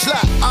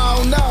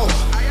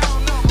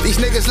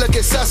niggas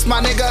looking sus,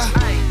 my nigga.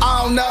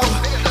 I don't know.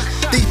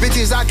 These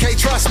bitches I can't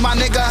trust, my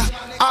nigga.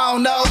 I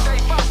don't know.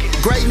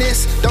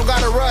 Greatness, don't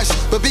gotta rush,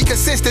 but be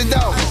consistent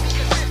though.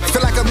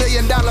 Feel like $1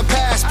 million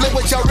pass, split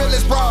with your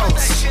realest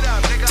bros.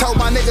 Told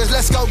my niggas,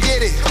 let's go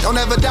get it. Don't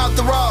ever doubt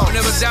the road. Don't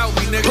ever doubt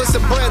me, nigga. Put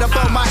some bread up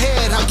on my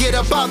head, I'll get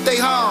up out they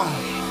home.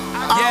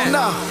 I don't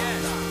know.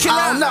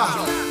 I don't know.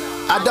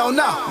 I don't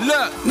know.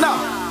 Look. No.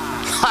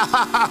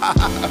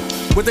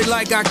 What they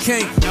like, I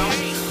can't.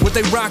 What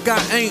they rock, I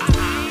ain't.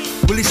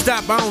 Really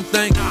stop, I don't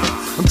think.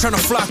 I'm tryna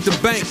flock the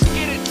bank.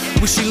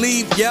 Will she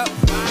leave? Yep.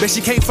 Bet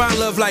she can't find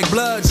love like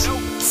Bloods.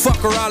 Fuck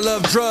her, I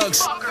love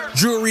drugs.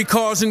 Jewelry,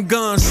 cars, and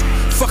guns.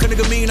 Fuck a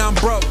nigga mean I'm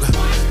broke.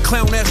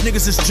 Clown ass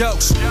niggas is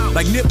jokes.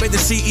 Like Nip ain't the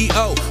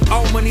CEO.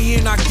 All money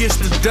in, I guess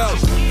the dough.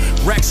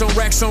 Racks on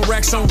racks on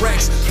racks on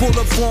racks. Pull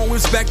up foreign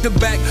whips back to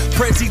back.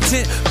 Prezi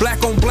tent,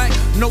 black on black.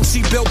 No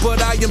seatbelt,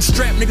 but I am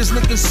strapped. Niggas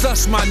looking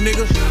sus, my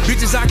nigga.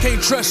 Bitches I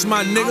can't trust,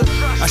 my nigga.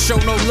 I show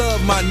no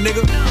love, my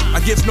nigga.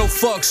 I give no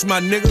fucks, my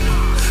nigga.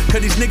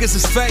 Cause these niggas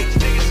is fake.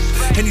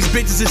 And these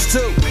bitches is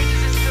too.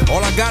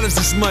 All I got is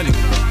this money.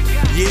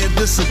 Yeah,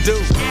 this'll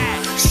do.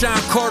 Sean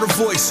Carter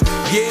voice.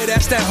 Yeah,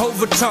 that's that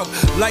Hova talk.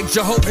 Like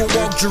Jehovah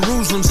walk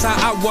Jerusalem's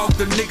how I walk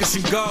the niggas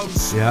in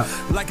gardens. Yeah.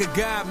 Like a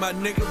guy, my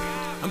nigga.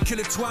 I'm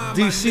killing twine.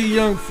 DC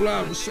Young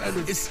Fly.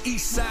 It's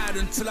east side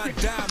until I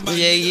die, my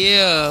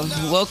Yeah.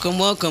 Welcome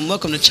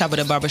to Chopper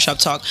the Barbershop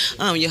Talk.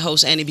 I'm your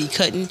host, Annie B.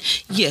 Cutting.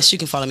 Yes, you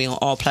can follow me on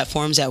all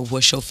platforms at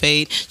What's Your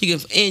Fade. You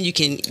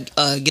can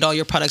get all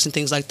your products and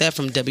things like that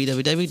from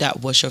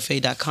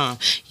www.whatsyourfade.com.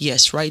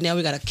 Yes, right now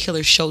we got a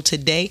killer show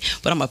today,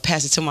 but I'm gonna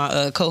pass it to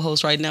my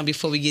co-host right now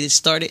before we get it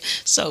started.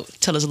 So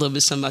tell us a little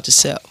bit something about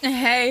yourself.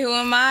 Hey, who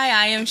am I?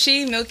 I am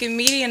she, Milk It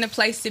Media, and the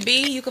place to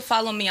be. You can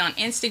follow me on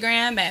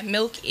Instagram at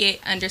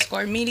milkit_media,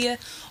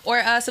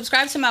 or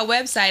subscribe to my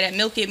website at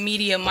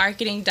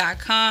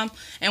milkitmediamarketing.com.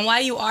 And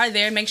while you are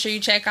there, make sure you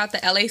check out the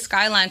LA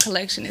Skyline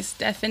collection. It's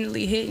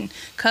definitely hitting.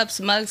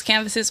 Cups, mugs,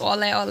 canvases, all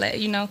that,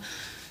 you know.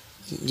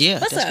 Yeah,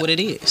 What's that's up? what it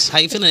is. How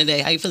you feeling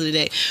today?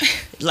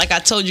 Like I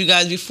told you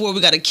guys before,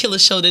 we got a killer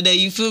show today.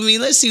 You feel me?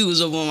 Let's see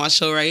who's over on my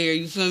show right here.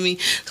 You feel me?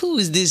 Who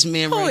is this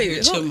man right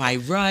here to my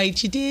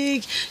right? You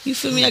dig? You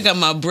feel me? I got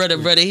my brother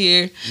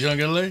here. Young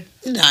LA?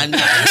 Nah.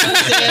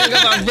 I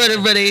got my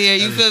brother here.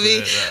 You feel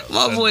me?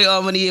 My boy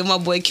Armani here. My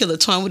boy Killer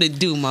Twine. What it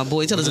do, my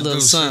boy? Tell us a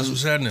little something.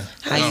 What's happening?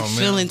 How you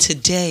feeling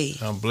today?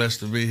 I'm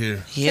blessed to be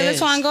here. Killer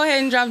Twine, go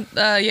ahead and drop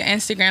your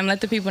Instagram.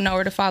 Let the people know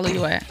where to follow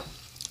you at.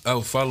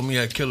 Oh, follow me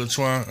at Killer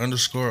Twine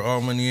 _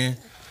 all money in.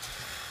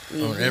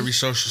 On every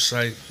social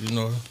site, you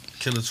know,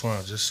 Killer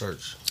Twine. Just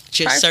search.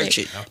 Just search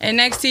it. And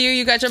next to you,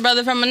 you got your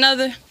brother from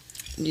another.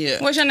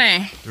 Yeah. What's your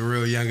name? The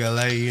real Young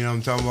LA, you know what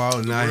I'm talking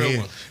about? Not real him.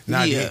 one.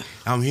 Not him.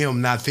 I'm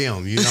him, not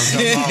them. You know what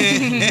I'm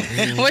talking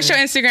about? What's your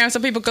Instagram so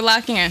people could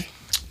lock in?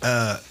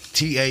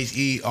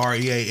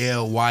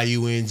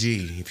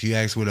 TheRealyung. If you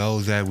ask where the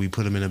O's at, we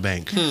put them in the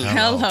bank.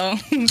 Hello.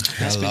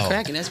 That's been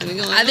cracking. That's been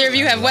going on. Either of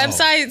you have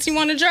websites you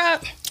want to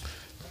drop?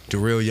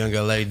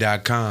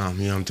 TheRealYoungLA.com.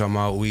 You know what I'm talking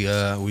about?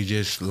 We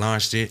just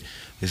launched it.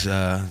 It's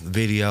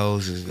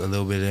videos, it's a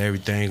little bit of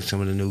everything,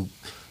 some of the new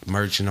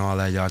merch and all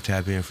that. Y'all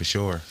tap in for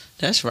sure.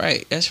 That's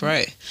right.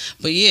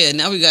 But yeah,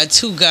 now we got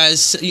two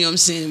guys, you know what I'm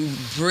saying,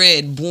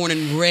 born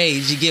and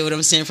raised, you get what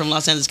I'm saying, from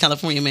Los Angeles,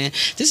 California, man.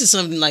 This is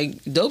something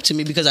like dope to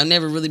me because I've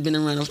never really been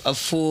around a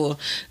full,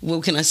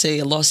 what can I say,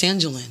 a Los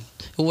Angelan.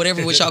 Or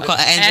whatever what y'all call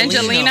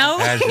Angelino.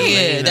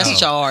 Yeah, that's what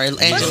y'all are.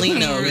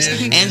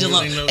 Angelinos. Angelo.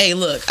 Hey,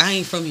 look, I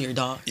ain't from here,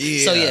 dog.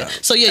 Yeah.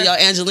 So yeah, y'all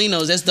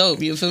Angelinos, that's dope.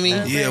 You feel me?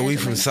 Yeah, we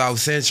from South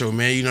Central,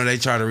 man. You know they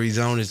try to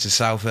rezone it to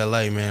South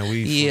LA, man.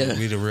 We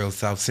the real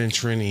South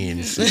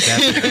Centrinians. That's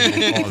what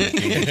they call it.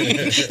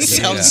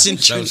 South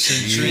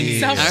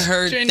Centrinians.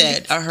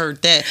 I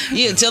heard that.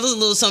 Yeah, tell us a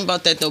little something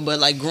about that though. But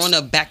like growing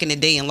up back in the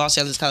day in Los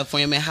Angeles,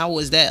 California, man, how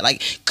was that?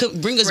 Like,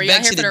 bring us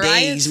back to the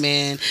days,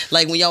 man.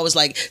 Like when y'all was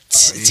like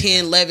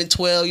 10, 11,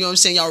 12, you know what I'm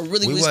saying? Y'all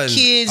really was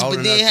kids,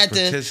 but then had to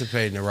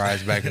participate in the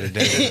riots back in the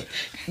day.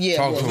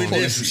 Yeah, we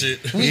did some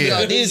shit. We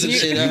did some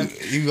shit, huh?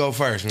 You go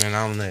first, man.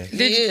 I'm next.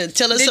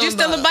 Tell us Did something. you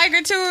steal a bike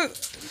or two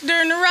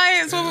during the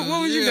riots?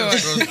 What was you doing?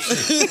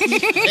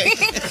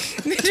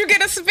 Did you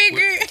get a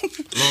speaker?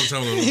 Long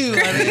time ago.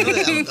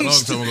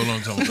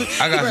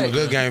 I got some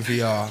good game for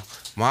y'all.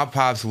 My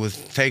pops was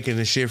taking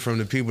the shit from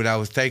the people that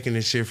was taking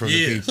the shit from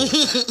the people.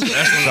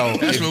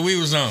 That's what we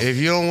was on. If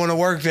you don't want to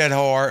work that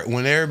hard,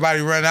 when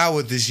everybody run out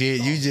with the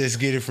shit, you just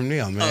get it from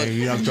them, man.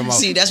 You know what I'm talking about?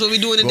 See, that's what we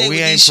doing today with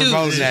we ain't these shoes.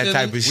 promoting that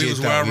type of shit. We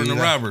was robbing the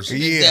robbers.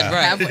 Yeah.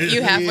 Right.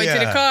 You halfway to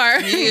the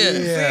car.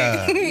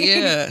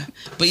 Yeah.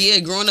 But yeah,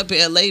 growing up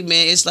in LA,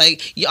 man, it's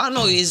like, y'all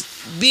know it's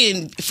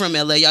being from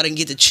LA, y'all didn't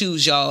get to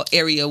choose y'all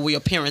area where your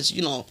parents,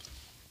 you know,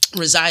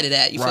 resided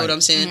at. You feel what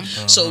I'm saying?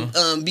 Mm-hmm. So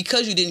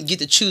because you didn't get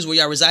to choose where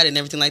y'all resided and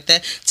everything like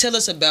that, tell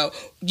us about,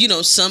 you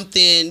know,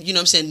 something, you know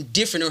what I'm saying,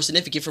 different or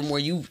significant from where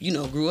you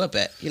know, grew up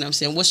at. You know what I'm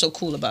saying? What's so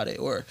cool about it?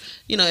 Or,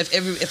 you know,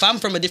 if I'm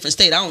from a different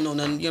state, I don't know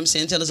nothing, you know what I'm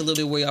saying? Tell us a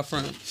little bit where y'all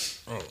from.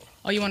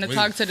 Oh, you want to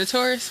talk to the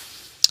tourists?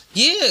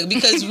 Yeah,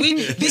 because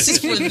this is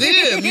for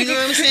them. You know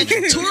what I'm saying?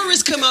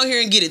 Tourists come come out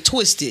here and get it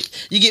twisted.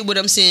 You get what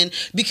I'm saying?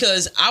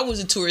 Because I was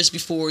a tourist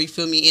before, you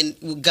feel me,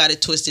 and got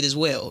it twisted as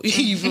well.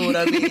 You feel what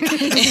I mean?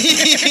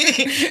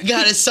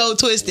 Got it so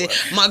twisted.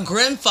 My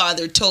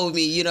grandfather told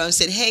me, you know, I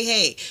said,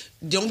 hey,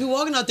 don't be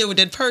walking out there with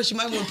that purse. You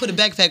might want to put a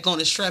backpack on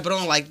and strap it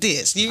on like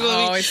this. You know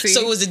what I mean?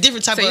 So it was a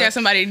different type of... So you have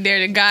somebody there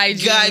to guide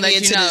me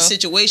into the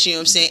situation, you know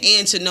what I'm saying?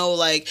 And to know,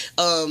 like,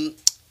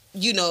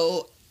 you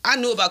know, I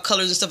knew about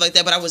colors and stuff like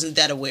that, but I wasn't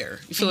that aware.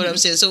 You feel what I'm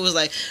saying? So it was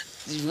like,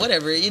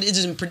 whatever. It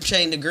doesn't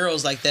pertain to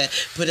girls like that.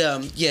 But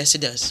yes,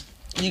 it does.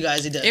 You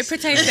guys, it does. It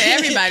pertains to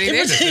everybody.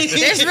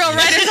 There's real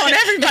writers on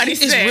everybody's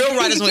set. It's real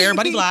writers on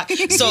everybody block.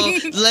 So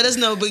let us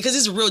know, because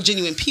it's real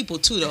genuine people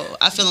too, though.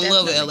 I fell in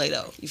love with LA,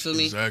 though. You feel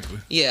me? Exactly.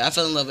 Yeah, I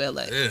fell in love with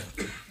LA. Yeah,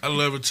 I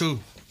love it too.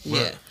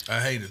 But yeah, I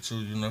hate it too.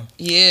 You know.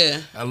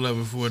 Yeah. I love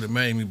it for what it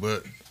made me,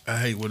 but I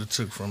hate what it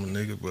took from a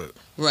nigga. But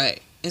right.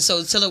 And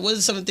so tell her, what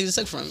are some of the things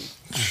it took from you?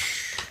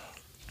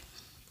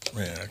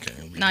 Man, I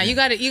can't. Nah, you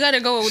gotta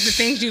go with the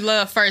things you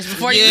love first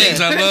before you.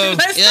 Things I love.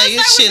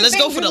 Let's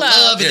go for the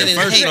love.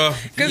 Yeah, first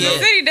off, because the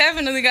city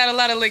definitely got a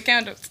lot of lit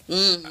candles.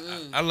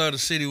 Mm-hmm. I love the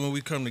city when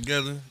we come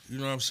together. You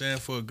know what I'm saying,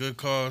 for a good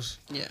cause.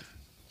 Yeah.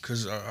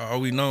 Cause all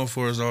we known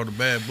for is all the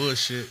bad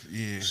bullshit.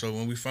 Yeah. So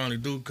when we finally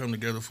do come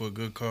together for a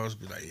good cause,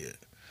 be like,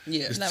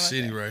 yeah, it's the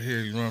city right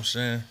here. You know what I'm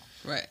saying?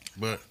 Right.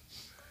 But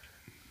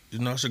you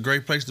know, it's a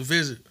great place to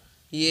visit.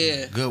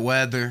 Yeah. Good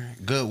weather,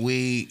 good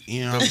weed,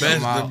 you know.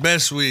 The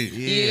best weed.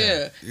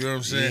 Yeah. You know what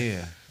I'm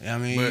saying? Yeah. I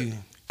mean,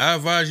 but I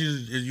advise you,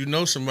 if you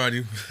know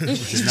somebody,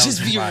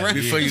 just be around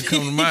before you come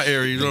to my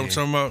area. You know what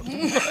I'm talking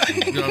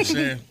about? You know what I'm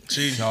saying?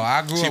 So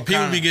I grew up.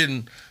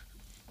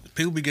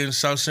 People be getting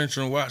South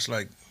Central and Watts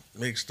like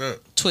mixed up,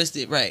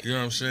 twisted, right? You know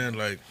what I'm saying?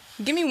 Like,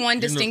 give me one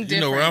distinct difference.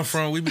 You know where I'm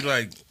from? We be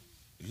like,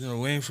 you know,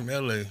 we ain't from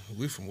LA.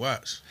 We from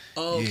Watts.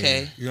 Oh,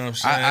 okay. Yeah. You know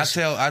what I'm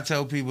saying? I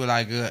tell people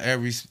like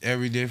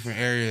every different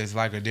area is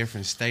like a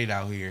different state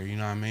out here. You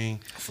know what I mean?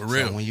 For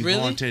real. So when you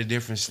go into a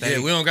different state,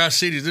 yeah, we don't got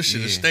cities. This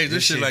shit is states.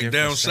 This shit like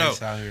down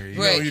south. Out here, you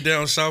know, you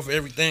down south,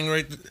 everything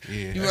right.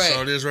 Yeah, that's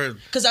all it is, right?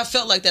 Because I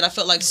felt like that. I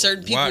felt like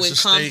certain people Watts in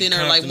Compton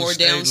are like more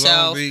down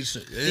south.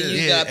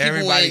 Yeah,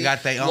 everybody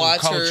got their own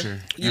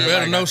culture. You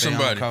better know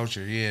somebody.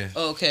 Culture, yeah.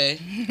 Okay.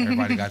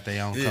 Everybody got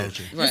their own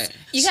culture. Right.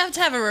 You have to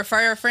have a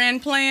refer a friend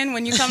plan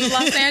when you come to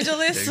Los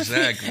Angeles.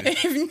 Exactly.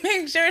 If you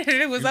make sure that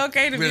it was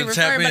okay to be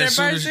referred by that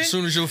person. As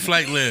soon as your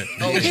flight land.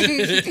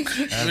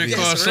 They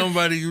call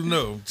somebody you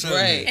know.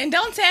 Right. And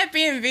don't tap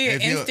in via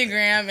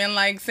Instagram and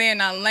like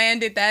saying I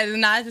landed. That is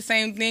not the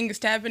same thing as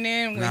tapping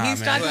in when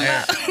he's talking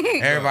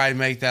about. Everybody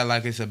make that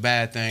like it's a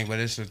bad thing, but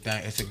it's a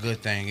thing. It's a good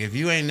thing. If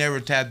you ain't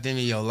never tapped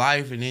into your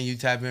life and then you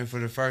tap in for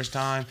the first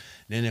time,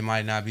 then it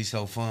might not be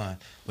so fun.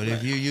 But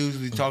if you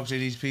usually talk to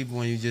these people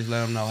and you just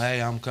let them know,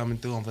 hey, I'm coming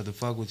through, I'm for the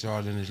fuck with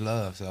y'all, then it's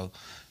love. So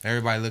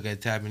everybody look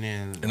at tapping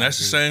in. And that's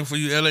the same for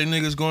you LA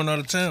niggas going out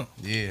of town.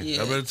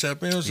 Yeah. I better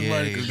tap in with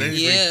somebody because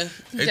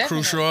they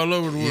crucial all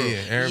over the world.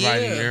 Yeah,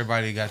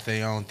 everybody got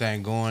their own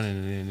thing going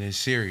and it's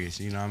serious.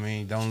 You know what I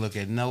mean? Don't look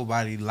at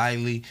nobody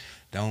lightly.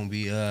 Don't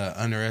be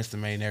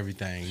underestimating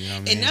everything. You know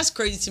what I mean? And that's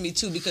crazy to me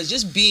too, because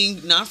just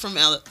being not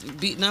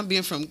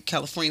being from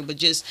California, but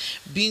just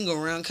being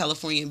around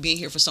California and being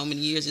here for so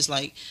many years, it's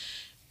like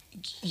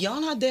y'all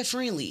not that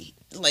friendly.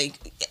 Like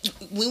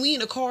when we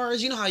in the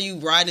cars, you know how you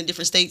ride in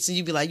different states and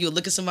you be like, you'll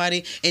look at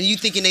somebody and you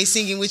thinking they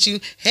singing with you,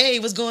 hey,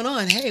 what's going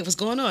on? Hey, what's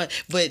going on?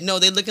 But no,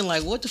 they looking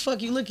like, what the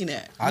fuck you looking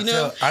at? You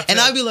know? And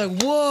I'd be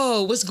like,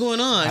 whoa, what's going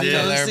on? I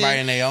tell everybody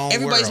in their own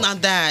Everybody's world.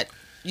 not that.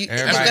 You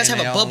guys have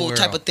a bubble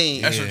type of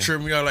thing. That's what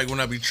tripped me out. Like when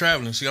I be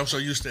traveling, see, I'm so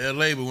used to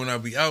LA, but when I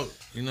be out,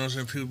 you know what I'm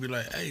saying? People be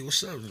like, "Hey,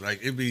 what's up?" Like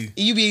it be,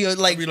 you be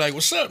like,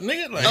 "What's up,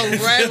 nigga?" Like, oh,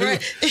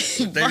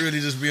 right. They really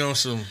just be on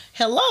some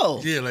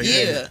hello. Yeah, like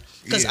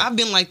Because I've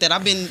been like that.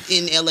 I've been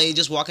in LA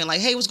just walking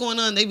like, "Hey, what's going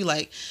on?" They be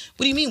like,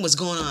 "What do you mean, what's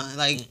going on?"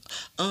 Like,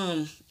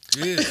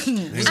 Yeah. What's going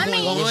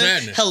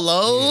on?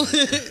 Hello.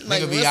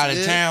 Like, be out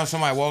of town.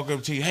 Somebody walk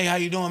up to you. Hey, how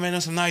you doing, man?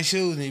 That's some nice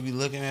shoes. And you be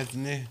looking at the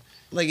nigga.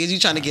 Like, is you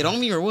trying to get on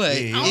me or what?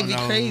 It'd be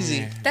crazy.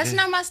 Man. That's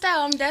not my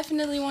style. I'm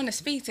definitely want to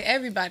speak to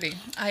everybody.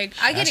 I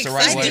get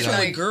excited. It's different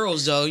with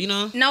girls, though, you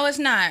know? No, it's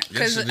not.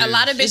 Because a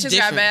lot of bitches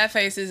got bad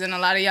faces, and a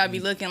lot of y'all be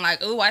looking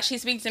like, ooh, why she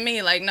speak to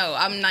me? Like, no,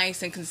 I'm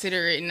nice and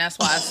considerate, and that's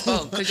why I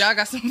spoke. Because y'all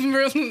got some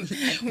real...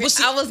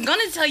 I was going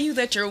to tell you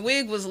that your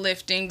wig was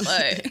lifting,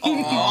 but...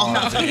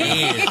 Oh,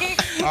 damn.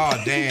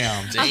 Oh,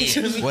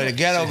 damn. Well, the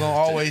ghetto gonna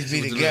always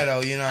be the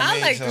ghetto, you know what I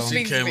mean? Like to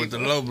speak came with the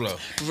low blow.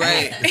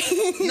 Right.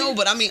 No,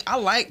 but I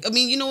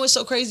mean, you know what's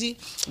so crazy?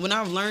 When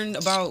I've learned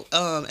about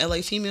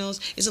LA females,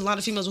 it's a lot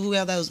of females who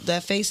have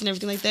that face and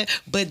everything like that,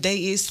 but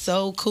they is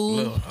so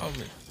cool.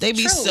 They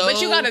be so.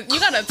 But you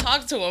gotta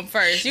talk to them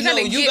first. You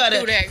gotta get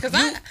through that because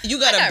you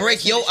gotta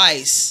break your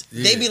ice.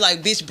 Yeah. They be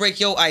like, bitch,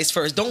 break your ice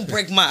first. Don't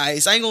break my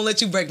ice. I ain't gonna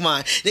let you break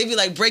mine. They be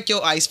like, break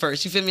your ice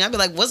first. You feel me? I be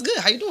like, what's good?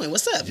 How you doing?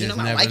 What's up? You know,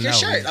 I like your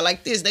shirt. I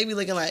like this. They be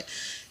looking like,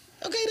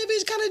 okay, that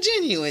bitch kind of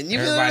genuine. You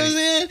feel what I'm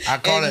saying?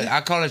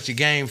 I call it your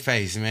game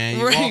face, man.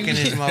 You walk in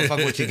this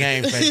motherfucker with your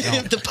game face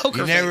on. The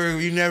poker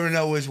face. You never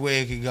know which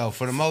way it could go.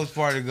 For the most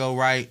part, it go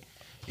right.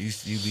 you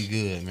be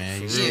good,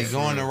 man. You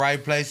going to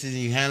right places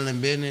and you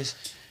handling business.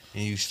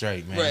 And you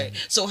straight, man.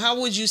 Right. So how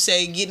would you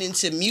say getting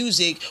into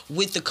music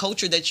with the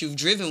culture that you've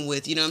driven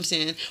with, you know what I'm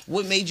saying?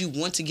 What made you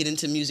want to get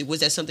into music? Was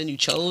that something you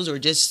chose or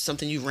just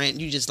something you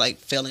just like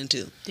fell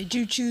into? Did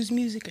you choose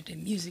music or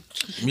did music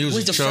choose me?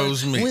 Music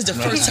chose me. When was the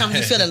first time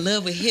you fell in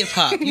love with hip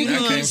hop? You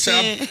know what I'm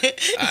saying?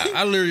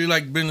 I literally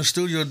like been in the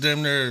studio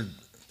damn near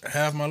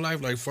half my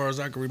life, like far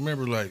as I can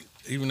remember, like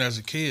even as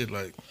a kid,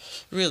 like.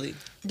 Really?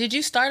 Did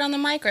you start on the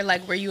mic or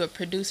like were you a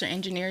producer,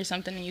 engineer or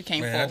something and you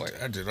came forward?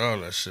 I did all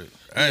that shit.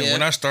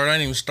 When I started, I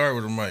didn't even start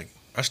with a mic.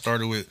 I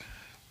started with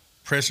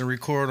press and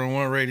record on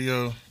one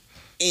radio.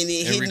 And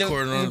then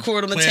record on the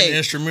playing tape. The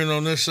instrument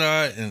on this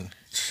side and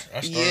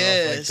I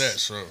started off like that.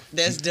 So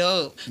that's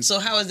dope. So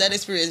how was that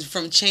experience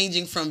from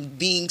changing from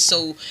being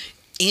so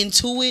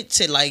into it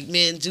to like,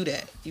 man, do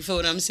that? You feel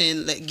what I'm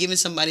saying? Like giving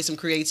somebody some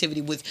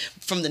creativity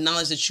from the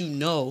knowledge that you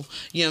know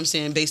what I'm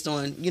saying, based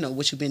on,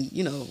 what you've been,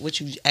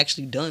 what you've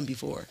actually done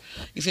before.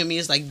 You feel me?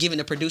 It's like giving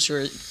the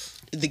producer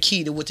the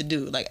key to what to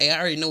do. Like, hey, I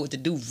already know what to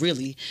do,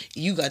 really.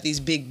 You got these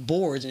big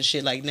boards and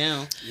shit like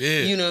now.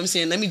 Yeah. You know what I'm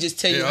saying? Let me just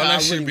tell you how all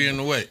that shit be in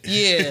the way.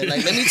 Yeah,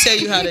 like let me tell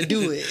you how to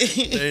do it.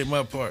 That ain't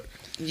my part.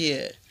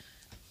 Yeah.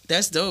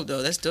 That's dope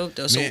though.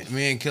 So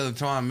me and Killer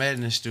Twan met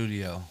in the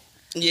studio.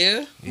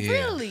 Yeah?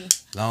 Really?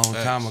 Long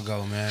time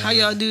ago, man. How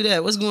y'all do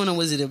that? What's going on?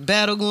 Was it a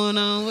battle going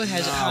on?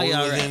 How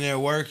y'all was in there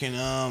working.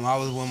 I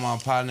was with my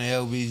partner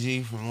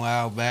LBG from a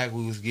while back.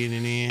 We was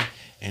getting in,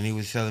 and he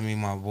was telling me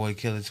my boy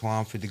Killer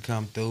Twan fit to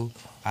come through.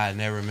 I had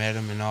never met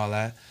him and all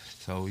that.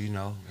 So, it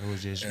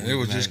was just... And it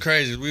was just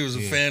crazy. We was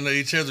a fan of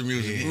each other's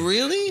music. Yeah.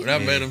 Really? When I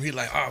met him, he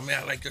like, oh,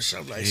 man, I like your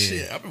stuff. Like,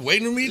 shit, I've been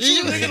waiting to meet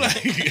you, nigga.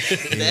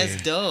 Like,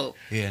 that's dope.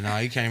 Yeah, no,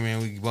 he came in.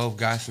 We both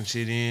got some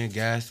shit in,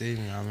 gassed it.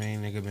 You know what I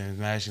mean? Nigga been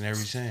smashing ever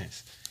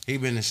since. He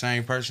been the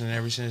same person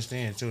ever since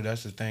then, too.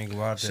 That's the thing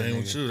about that Same nigga.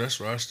 with you. That's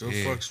why I still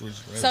fucks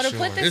with you. So to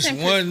put this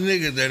in one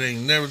nigga that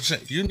ain't never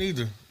changed. You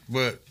neither.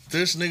 But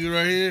this nigga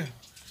right here...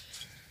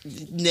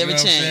 Never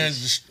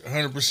changed. Just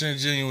 100%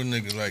 genuine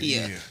nigga. Like,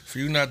 for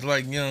you not to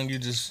like Young, you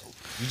just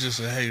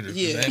a hater.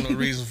 Yeah. There ain't no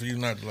reason for you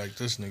not to like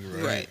this nigga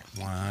right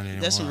here. 101,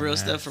 that's some real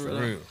stuff for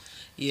real.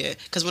 Yeah,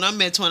 because when I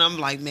met Twan, I'm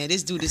like, man,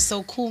 this dude is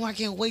so cool. I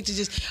can't wait to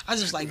I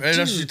was just like, dude.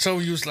 That's what you told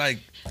me. You was like,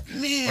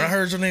 man. When I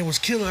heard your name was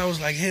Killer, I was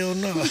like, hell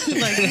no.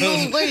 Like,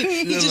 no way.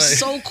 He's just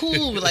so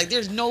cool. Like,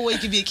 there's no way he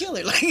could be a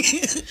killer. Like,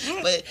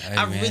 but hey,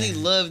 I really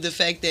love the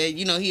fact that,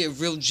 he a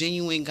real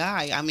genuine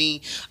guy. I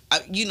mean,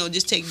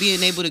 just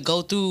being able to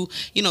go through,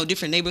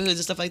 different neighborhoods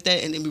and stuff like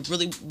that, and then be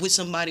really with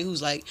somebody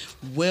who's like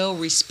well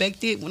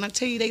respected. When I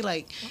tell you,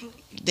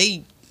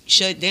 they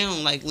shut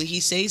down. Like when he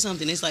says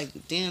something, it's like,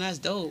 damn, that's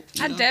dope.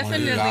 I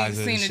definitely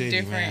seen a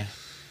different. Man.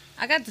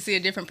 I got to see a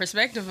different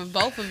perspective of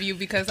both of you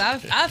because I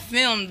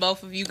filmed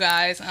both of you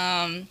guys.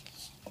 And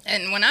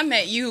when I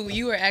met you,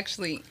 you were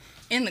actually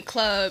in the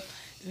club,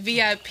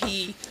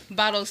 VIP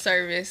bottle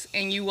service,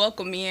 and you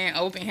welcomed me in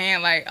open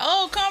hand, like,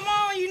 oh, come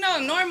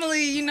on,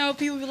 normally,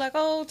 people be like,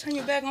 oh, turn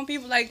your back on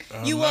people, like,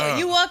 you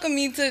welcome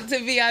me to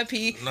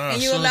VIP,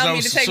 and you allow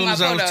me to take my photos. As soon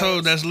as I was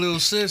told that's little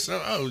sis,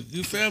 oh,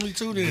 you family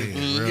too then,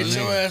 get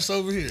your ass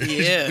over here.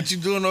 Yeah. What you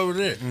doing over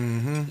there?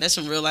 Mm-hmm. That's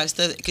some real life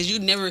stuff,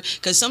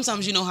 because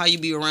sometimes how you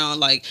be around,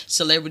 like,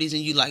 celebrities,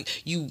 and you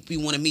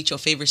want to meet your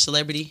favorite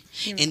celebrity,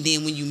 and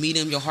then when you meet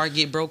him, your heart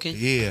get broken.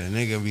 Yeah,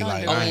 nigga be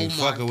like, I ain't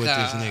fucking with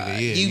this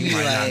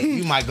nigga. Yeah,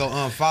 you might go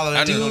unfollow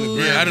that nigga on the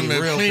gram. I done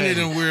met plenty of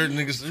them weird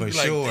niggas. For be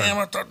sure. Like, damn,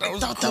 I thought that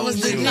was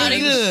the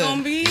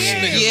nigga. This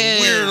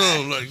nigga's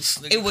weirdo. Like, this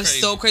nigga it was crazy.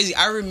 So crazy.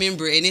 I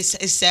remember, and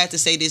it's sad to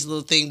say this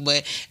little thing,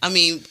 but I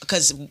mean,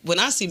 because when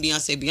I see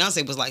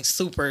Beyonce was like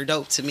super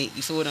dope to me.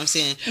 You feel what I'm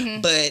saying? Mm-hmm.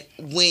 But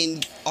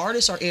when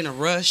artists are in a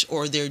rush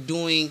or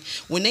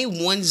when they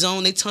one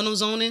zone, they tunnel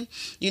zoning,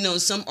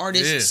 some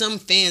artists, some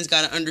fans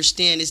got to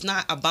understand it's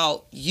not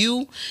about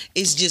you.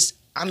 It's just,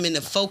 I'm in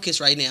the focus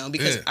right now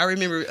because I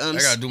remember I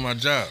gotta do my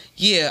job.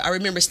 Yeah, I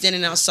remember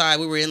standing outside.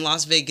 We were in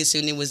Las Vegas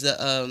and it was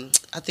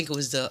I think it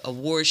was the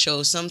award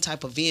show, some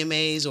type of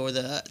VMAs or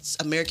the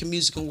American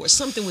Music Awards.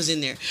 Something was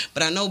in there,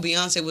 but I know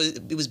it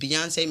was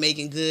Beyonce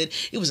making good.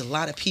 It was a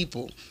lot of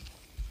people.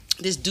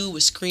 This dude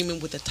was screaming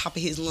with the top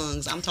of his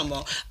lungs. I'm talking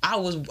about, I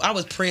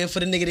was praying for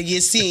the nigga to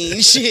get seen.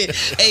 Shit.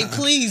 Hey,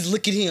 please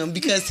look at him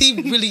because he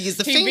really is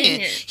a fan.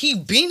 He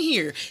been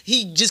here.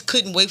 He just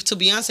couldn't wait till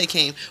Beyonce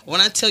came.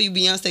 When I tell you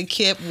Beyonce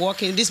kept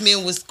walking, this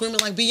man was screaming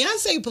like,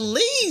 Beyonce,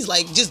 please.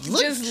 Like, just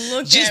look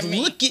at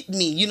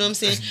me. You know what I'm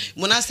saying?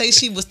 When I say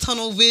she was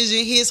tunnel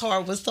vision, his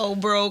heart was so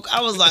broke.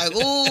 I was like,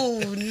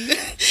 ooh.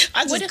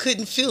 I just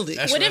couldn't feel it.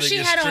 What if she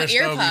had on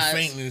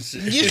earpods?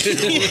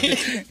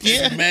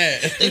 Yeah.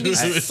 Mad. They be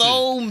so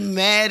so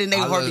mad and they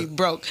heart be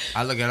broke.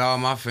 I look at all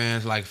my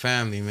fans like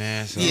family,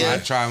 man. So I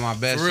try my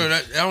best. For real,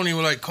 I don't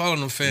even like calling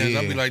them fans.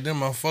 I be like, them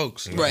my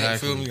folks. Right. You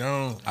feel me?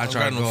 I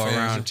try to go fans.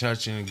 around,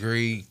 touch and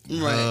agree,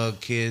 hug,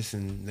 kiss,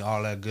 and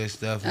all that good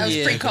stuff. That was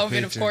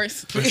pre-COVID, of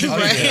course. Oh,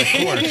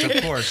 yeah,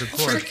 of course.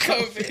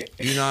 Pre-COVID.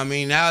 You know what I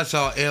mean? Now it's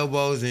all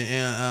elbows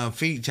and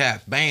feet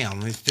tap.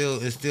 Bam. It's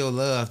still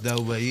love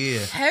though, but yeah.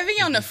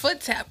 Heavy on the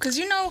foot tap, cause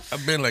you know.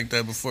 I've been like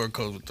that before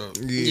COVID though.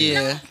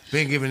 Yeah.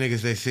 Been giving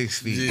niggas they 6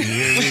 feet. Yeah.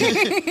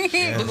 You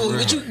hear me?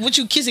 What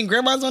you kissing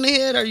grandmas on the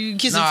head, or are you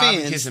kissing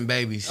fans? I'm kissing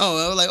babies. Oh,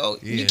 I was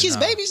like, you kiss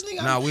babies,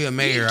 nigga? Nah, we a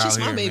mayor out kiss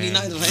here, my baby,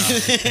 man. neither.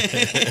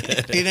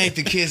 It ain't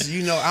the kiss.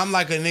 You know, I'm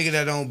like a nigga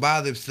that don't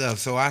bother stuff.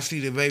 So I see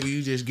the baby,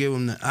 you just give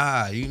him the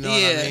eye. You know what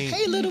I mean?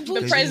 Hey, little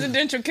boo. The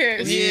presidential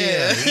kiss.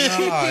 Yeah.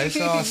 No, it's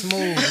all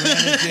smooth, man.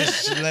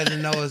 It's just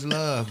letting them know it's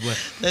love.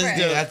 But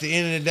at the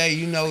end of the day,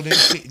 you know,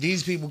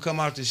 these people come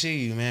out to see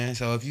you, man.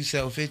 So if you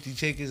sell 50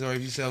 tickets or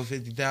if you sell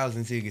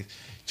 50,000 tickets,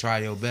 try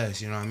your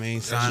best, you know what I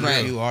mean? Sign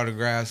a few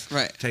autographs,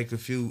 take a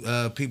few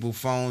people's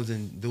phones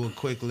and do a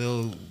quick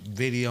little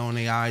video on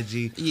their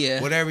IG.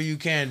 Yeah. Whatever you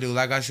can do.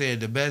 Like I said,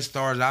 the best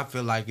stars I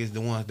feel like is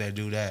the ones that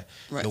do that.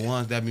 Right. The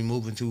ones that be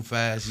moving too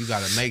fast, you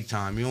got to make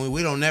time. You know,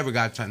 we don't never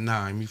got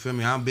time. You feel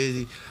me? I'm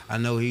busy. I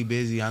know he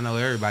busy. I know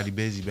everybody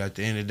busy. But at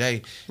the end of the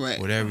day,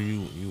 whatever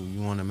you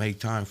want to make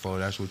time for,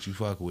 that's what you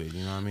fuck with.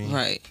 You know what I mean?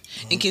 Right.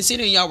 And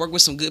considering y'all worked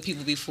with some good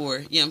people before,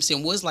 you know what I'm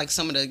saying, what's like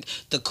some of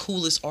the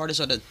coolest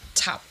artists or the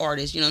top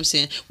artists, you know what I'm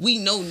saying? We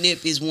know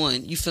Nip is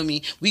one. You feel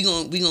me? We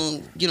gon' you know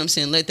what I'm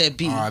saying, let that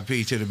be.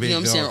 R.I.P. to the big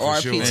dog. You know what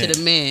I'm saying? R.I.P. to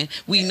the man.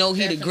 We know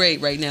he the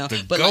great right now.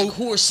 But like,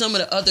 who are some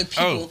of the other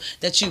people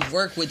that you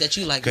work with that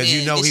you like, man? Because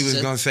you know he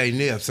was gonna say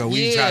Nip, so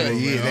we try to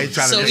they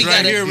try to it's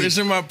right here, it's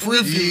in my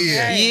preview.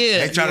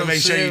 Yeah. They try to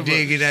make sure you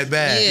dig in that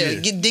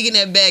bag. Yeah, dig in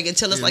that bag and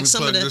tell us like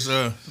some of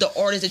the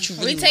artists that you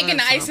really We taking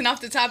the icing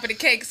off the top of the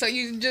cake, so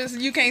you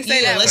can't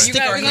say that. Let's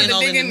stick our hand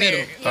all in the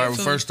middle. All right, well,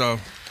 first off,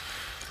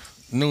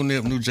 new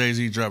Nip, new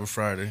Jay-Z dropping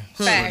Friday.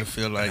 So to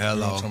feel like, hello. You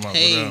know what I'm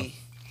talking about.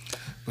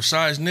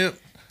 Besides Nip,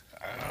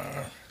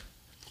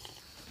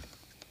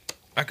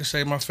 I could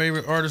say my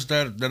favorite artist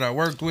that I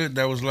worked with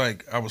that was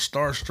like, I was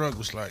starstruck,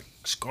 was like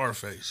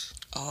Scarface.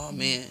 Oh,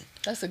 man.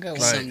 That's a good one.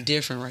 Like, something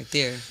different right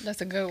there.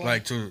 That's a good one.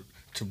 Like to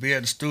be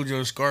at the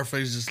studio,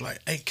 Scarface just like,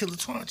 hey, Killer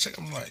Twan, check.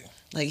 I'm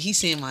like he's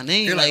saying my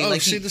name. They're like, oh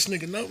shit, this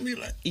nigga know me.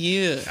 Like,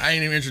 yeah. I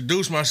ain't even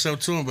introduced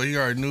myself to him, but he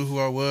already knew who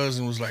I was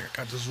and was like, I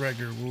got this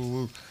record, woo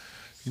woo.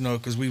 You know,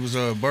 because we was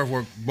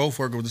both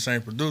working with the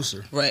same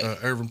producer, right?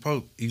 Irvin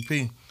Pope,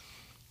 EP.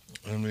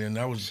 I mean,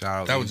 that was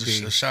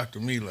just a shock to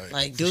me.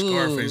 Like dude,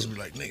 Scarface would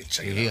be like, nigga,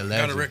 check it out. I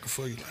got a record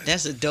for you. Like,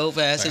 that's a dope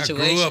ass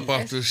situation. I grew up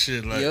off this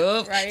shit. Like,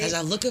 right. As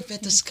I look up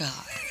at the sky,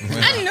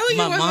 I knew you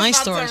my was mind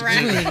about starts to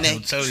rap.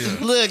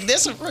 ringing. Look,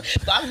 that's I love.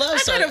 I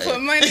could have put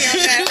money on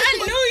that.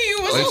 I knew you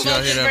was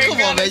about to break.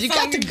 Come on, man, you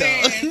got to go.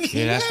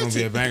 Yeah, that's gonna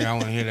be a banger. I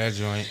want to hear that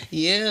joint.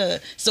 Yeah.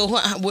 So,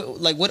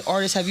 what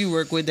artists have you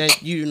worked with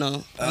that you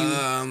know?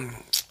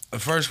 The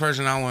first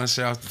person I want to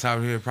say off the top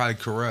of here probably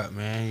Corrupt,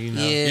 man. You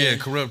know, yeah,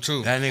 Corrupt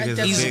too. That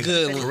nigga's a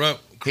good one.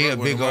 Corrupt. He a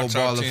big old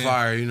ball of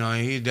fire, you know,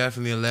 and he's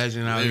definitely a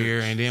legend out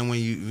here. And then when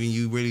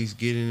you really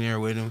get in there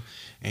with him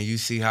and you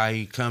see how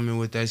he coming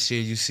with that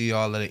shit, you see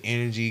all of the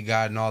energy he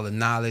got and all the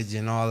knowledge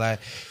and all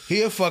that.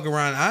 He'll fuck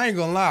around. I ain't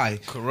gonna lie.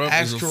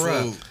 Ask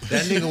Corrupt.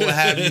 That nigga will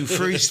have you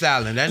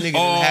freestyling. That nigga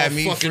done had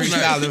me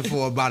freestyling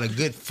for about a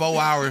good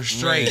 4 hours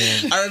straight.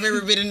 Man. I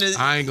remember being in the.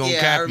 I ain't gonna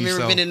cap you. I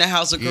remember being in the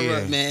house of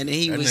Corrupt, man, and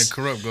he was. That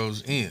Corrupt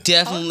goes in.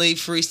 Definitely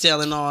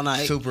freestyling all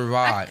night. Super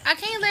vibe. I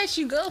can't let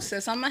you go,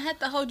 sis. I'm gonna have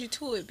to hold you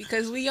to it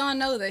because we all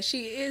know that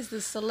she is the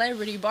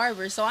celebrity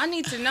barber. So I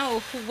need to know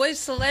what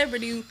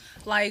celebrity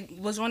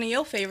was one of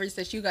your favorites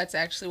that you got to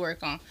actually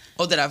work on.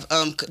 Oh, that I've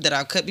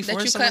cut before.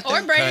 That you cut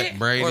or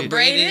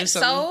braided.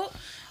 So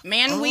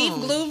weave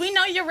glue. We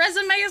know your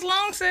resume is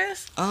long,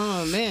 sis.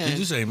 Oh man. Did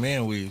you say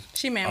man weave?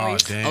 She man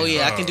weave. Damn. Oh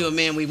yeah, I can do a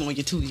man weave on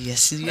you too.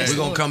 Yes. We're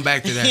gonna come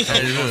back to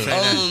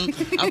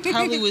that. I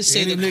probably would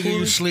say any the nigga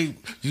you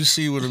sleep, you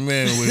see with a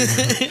man weave.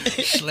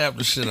 Slap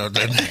the shit out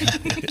that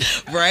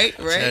nigga. Right.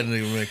 That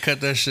nigga, man, cut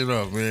that shit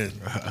off, man.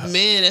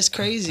 Man, that's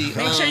crazy.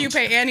 Make sure you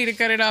pay Annie to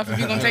cut it off if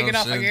you're gonna take it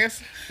off. I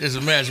guess. Just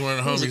imagine one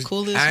of the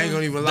homies. I ain't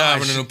gonna even lie.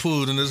 Diving in the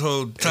pool and this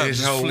whole top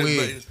this whole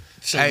wig.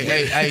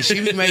 Hey, she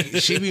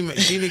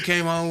done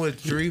came on with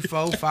 300,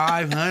 400,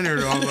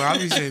 500 on her. I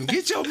be saying,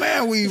 get your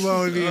man weave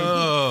on there.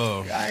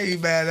 Oh, I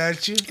ain't mad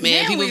at you.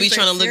 Man, people be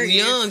trying to look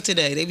young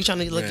today. They be trying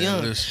to look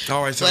young.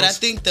 All right, so but I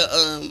think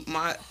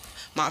the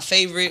my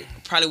favorite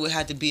probably would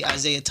have to be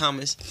Isaiah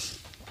Thomas.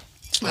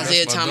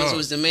 Isaiah Thomas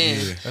was the man.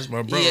 Yeah, that's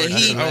my brother.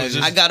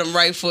 Yeah, I got him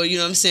right for, you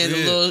know what I'm saying, the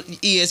little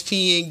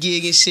ESPN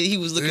gig and shit. He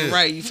was looking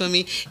right, you feel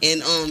me?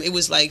 And it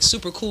was like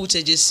super cool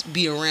to just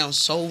be around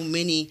so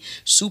many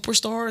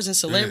superstars and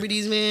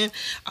celebrities, man.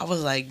 I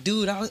was like,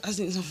 dude, I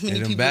seen so many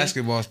people.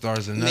 Basketball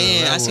stars, another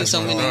man, level. I seen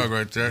so many.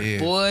 Right there.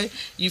 Boy,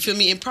 you feel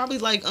me? And probably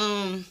like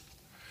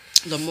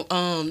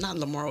not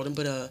Lamar Odom,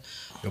 but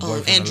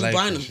Andrew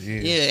Bynum.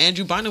 Yeah,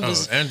 Andrew Bynum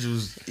was.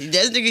 Andrew's.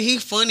 That nigga, he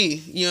funny.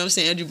 You know what I'm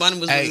saying? Andrew Bynum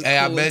was. Hey, cool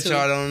I bet too.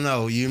 y'all don't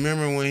know. You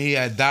remember when he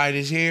had dyed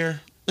his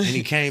hair? And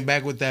he came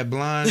back with that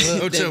blonde look.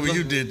 Don't tell me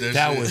you did that.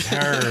 That shit. was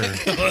her.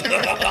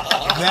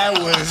 That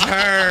was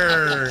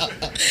her.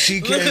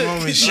 She came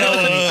home and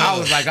showed me. I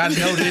was like, I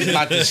know this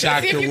about to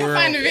shock the world. See if you can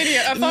find the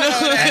video. A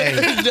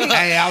photo.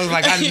 Hey, I was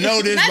like, I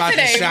know this about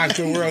to shock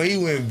the world. He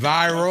went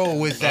viral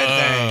with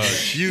that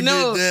thing. You did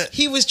that?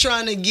 He was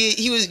trying to get.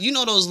 He was, you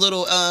know, those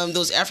little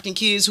those African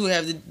kids who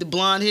have the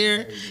blonde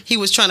hair. He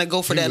was trying to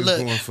go for that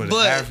look.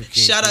 But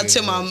shout out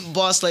to my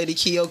boss lady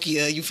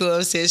Keokia. You feel what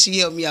I'm saying? She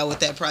helped me out with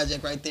that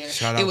project right there.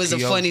 It was a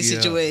funny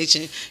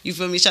situation. You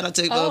feel me? Shout out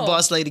to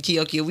boss lady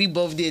Keokia. We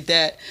both did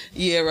that.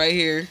 Yeah, right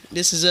here.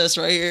 This is us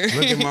right here.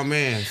 Look at my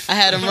man. I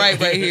had him right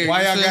here.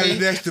 Why y'all got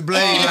an extra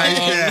blade like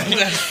that?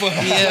 That's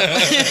funny.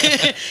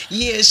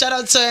 Yeah. Yeah, shout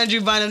out to Andrew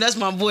Bynum. That's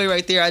my boy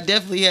right there. I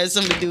definitely had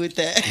something to do with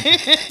that.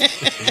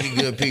 He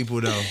good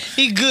people though.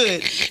 He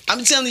good.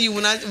 I'm telling you,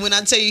 when I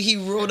tell you he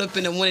rode up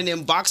in one of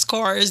them box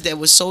cars that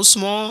was so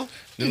small.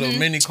 The little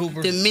Mini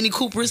Cooper. The Mini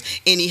Coopers,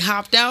 and he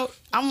hopped out.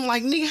 I'm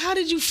like, nigga, how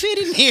did you fit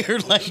in here?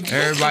 Like,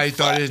 everybody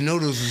thought his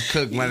noodles was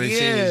cooked when they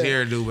seen his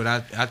hairdo, but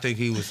I think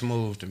he was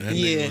smooth to me. That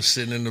nigga was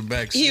sitting in the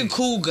back seat. He a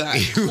cool guy.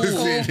 He was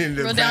sitting in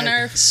the Real back. down to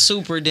earth.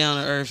 Super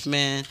down to earth,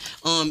 man.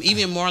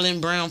 Even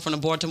Marlon Brown from the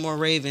Baltimore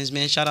Ravens,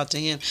 man. Shout out to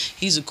him.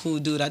 He's a cool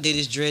dude. I did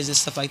his dreads and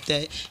stuff like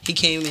that. He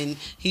came in.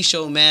 He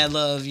showed mad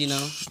love. You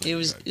know,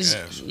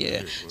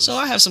 yeah. So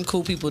I have some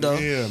cool people though.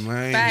 Yeah,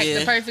 man. Fact,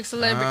 the perfect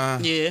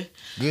celebrity. Yeah.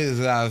 Good as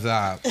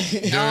Zaza during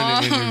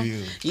the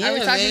interview. Yeah, Are we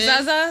talking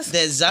Zazas?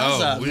 That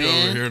Zaza, we man.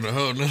 over here in the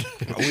whole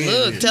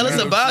Look, tell us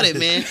about it,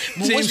 man.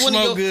 Team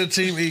Smoke Good,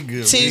 Team Eat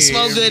Good. Team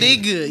Smoke Good,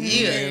 Eat Good.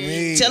 Yeah.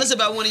 Yeah. Tell us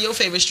about one of your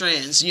favorite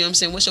strands. You know what I'm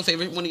saying? What's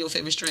one of your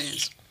favorite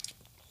strands?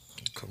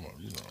 Come on,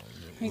 you know.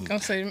 He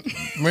gonna say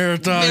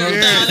Marathon.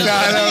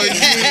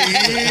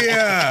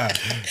 Yeah.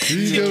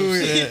 You do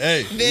it.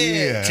 Hey,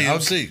 Yeah.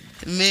 TMC.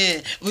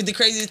 Man, but the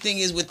crazy thing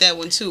is with that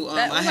one too.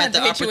 I had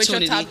the hit you with your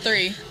opportunity. top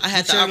 3. I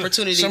had the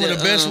opportunity. Some of to,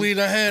 the best weed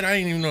I had, I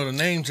didn't even know the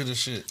name to the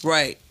shit.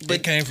 Right, But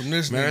it came from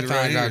this Marathon nigga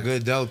right got here.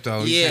 good dope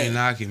though. You can't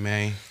knock it,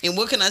 man. And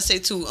what can I say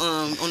too?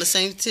 On the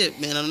same tip,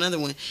 man. On another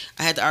one,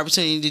 I had the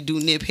opportunity to do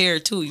Nip hair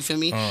too. You feel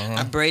me?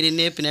 I braided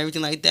Nip and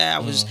everything like that. I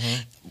was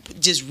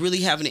just really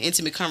having an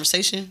intimate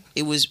conversation.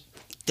 It was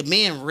the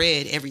man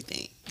read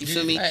everything. You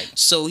feel me? Right.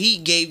 So he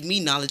gave me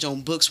knowledge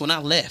on books when I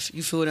left.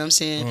 You feel what I'm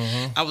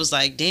saying? I was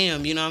like,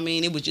 damn, you know what I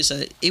mean? It was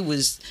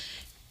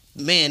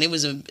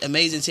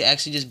amazing to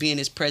actually just be in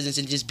his presence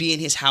and just be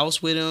in his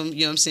house with him.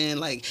 You know what I'm saying?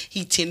 Like,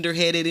 he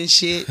tender-headed and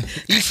shit.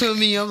 You feel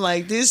me? I'm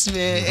like, this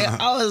man.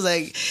 I was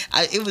like,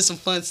 it was some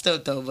fun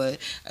stuff, though. But,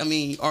 I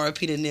mean,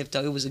 R.I.P. to Nip,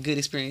 though. It was a good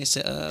experience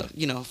to,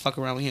 fuck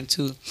around with him,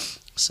 too.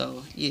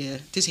 So, yeah,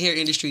 this hair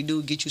industry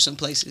do get you some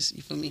places.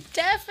 You feel me?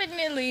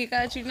 Definitely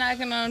got you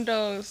knocking on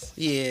doors.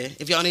 Yeah.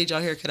 If y'all need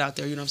y'all haircut out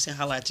there, you know what I'm saying?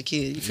 Holla at your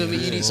kid. You feel me?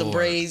 You need some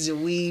braids or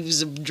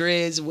weaves or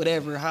dreads or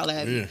whatever. Holla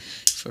at me.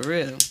 For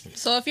real.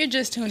 So if you're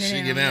just tuning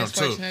in on this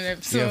portion of the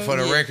episode, Yeah, for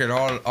the record,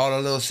 all the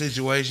little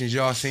situations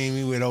y'all seen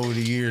me with over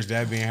the years,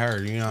 that been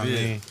her. You know what I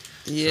mean?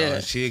 Yeah.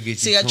 So she'll get you.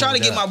 See, I try to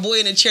get tuned my boy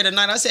in the chair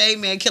tonight. I say, hey,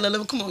 man, Killer,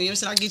 come on. You know what I'm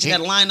saying? I'll get you that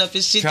line up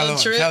and shit. Tell her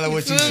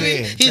what you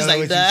said. He's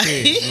like that.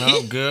 No,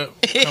 I'm good.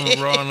 Coming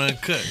raw and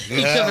uncut.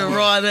 He coming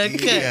raw and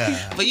uncut.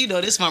 Yeah. But you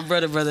know, this my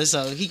brother,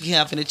 so he can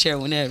hop in the chair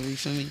whenever. You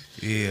feel me?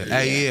 Yeah.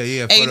 Hey,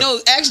 yeah. Hey,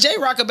 ask J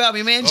Rock about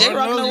me, man. J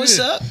Rock know what's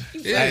up.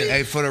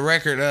 Hey, for the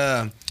record,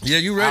 yeah,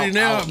 you ready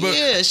now? But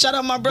yeah, shout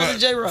out my brother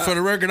J Rock. For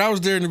the record, I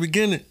was there in the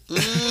beginning.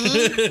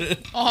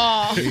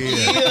 Oh,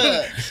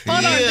 yeah.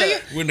 Hold on, do you?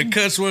 When the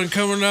cuts wasn't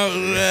coming out.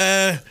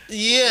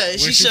 Yeah,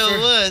 she sure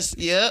was.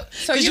 Yep.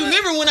 So Cause you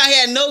remember when I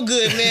had No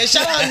Good, man?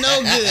 Shout out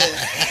No Good.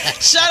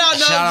 Shout out No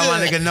Good. Shout out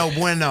my nigga No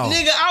Bueno.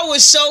 Nigga, I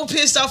was so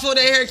pissed off for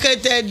that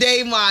haircut that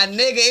day, my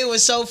nigga. It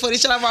was so funny.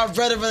 Shout out my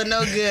brother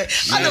No Good.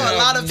 I know a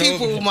lot of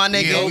people, my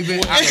nigga.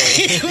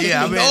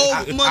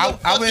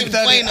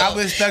 I've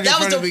been stuck That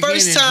from was the the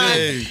first time.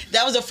 Hey.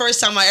 That was the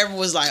first time I ever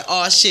was like,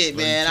 oh shit,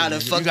 man, I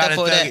done fucked up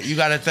for that. You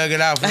gotta thug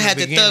it out from I had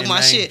the to beginning, thug my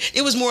man. shit.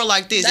 It was more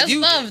like this. That's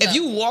love, if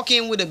you walk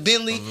in with a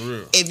Bentley,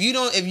 if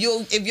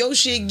your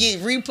shit get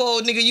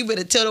repoed, nigga, you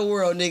better tell the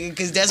world, nigga,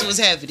 because that's what's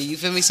happening. You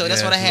feel me? So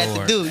that's what I had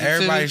to do. You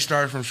Everybody feel me?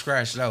 start from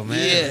scratch though, man.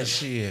 Yeah.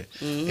 Shit.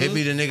 It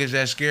be the niggas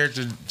that scared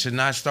to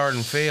not start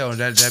and fail.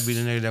 That be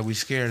the nigga that we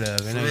scared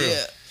of. You know?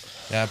 Yeah.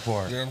 That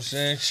part. You know what I'm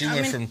saying? She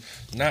went from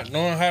not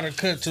knowing how to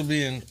cut to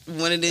being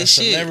one of a this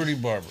shit. celebrity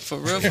barber. For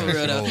real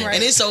though. Right.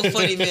 And it's so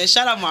funny, man.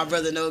 Shout out my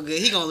brother No Good.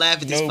 He gonna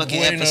laugh at this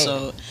fucking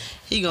episode.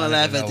 He gonna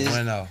laugh at this.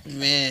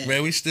 Man.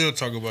 Man, we still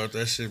talk about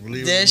that shit,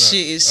 believe it or not. That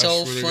shit is I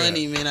so swear to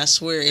funny, God. man. I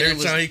swear.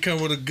 Every time he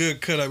come with a good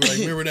cut, I be like,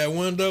 remember that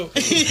one though?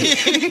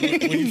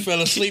 when you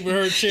fell asleep in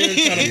her chair and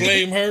trying to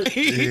blame her?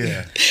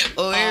 Yeah.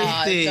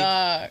 everything.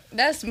 Dog.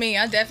 That's me.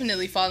 I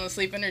definitely fall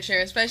asleep in her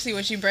chair, especially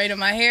when she braided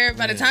my hair.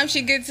 By the time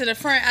she gets to the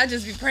front, I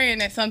just be praying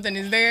that something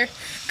is there,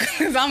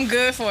 cause I'm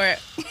good for it.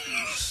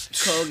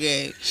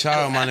 Colgate. Shout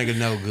out my nigga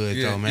No Good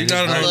though, man. You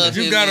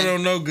gotta know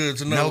No Good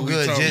to know. No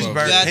Good.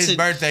 His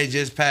birthday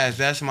just passed.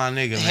 That's my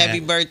nigga, man. Happy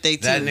birthday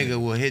too. That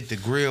nigga will hit the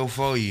grill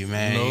for you,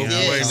 man. No, you know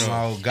yes.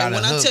 Got and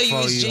when a I hook tell you,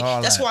 for it's you,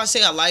 that's that. why I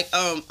say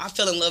I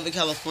fell in love with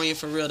California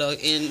for real though,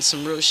 in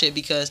some real shit,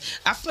 because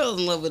I fell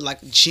in love with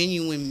like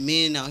genuine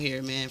men out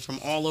here, man, from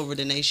all over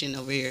the nation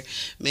over here,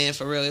 man,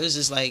 for real. It was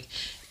just like.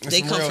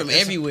 They come from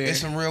everywhere.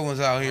 There's some real ones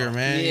out here,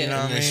 man. Yeah. You know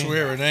what I mean? They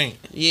swear it ain't.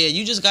 Yeah,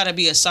 you just gotta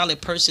be a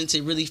solid person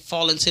to really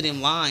fall into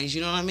them lines.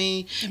 You know what I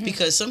mean?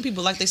 Because some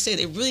people, like they said,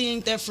 they really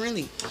ain't that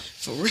friendly.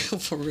 For real,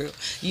 for real.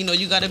 You know,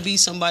 you gotta be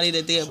somebody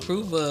that they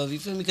approve of. You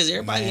feel me? Because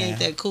everybody ain't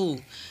that cool.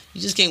 You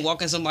just can't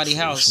walk in somebody's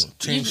house.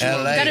 You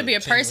gotta be a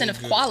person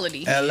of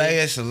quality. LA,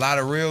 it's a lot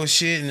of real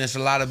shit and it's a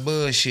lot of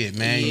bullshit,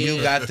 man. Yeah.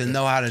 You got to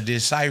know how to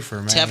decipher,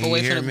 man. Tap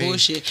away from the me?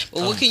 bullshit.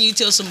 But what can you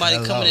tell somebody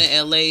coming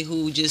to LA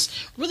who just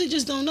really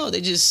just don't know?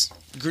 They just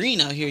green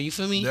out here. You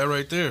feel me? That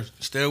right there.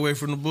 Stay away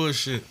from the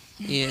bullshit.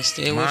 Yeah,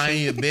 stay away from Mind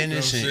your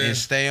business and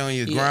stay on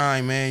your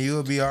grind, man.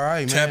 You'll be all right,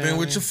 man. Tap in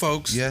with your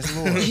folks. Yes,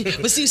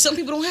 Lord. But see, some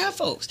people don't have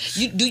folks.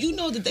 Do you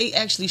know that they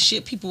actually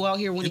ship people out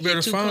here when You it better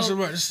get too find cold?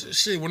 somebody.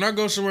 Shit, when I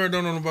go somewhere and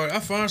don't know nobody, I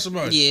find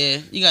somebody.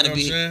 Yeah, you gotta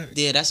You know what I'm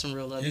be. Yeah, that's some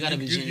real love. You gotta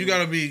be. You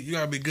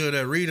gotta be good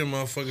at reading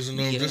motherfuckers and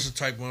know just the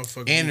type of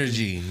motherfucker.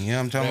 Energy. You know what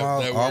I'm talking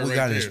about? All we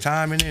got is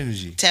time and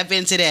energy. Tap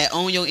into that.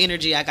 Own your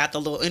energy. I got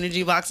the little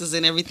energy boxes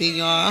and everything,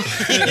 y'all.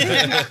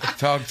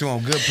 Talk to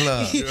them. Good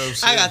plug. You know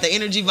what I'm I got the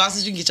energy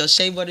boxes. You can get your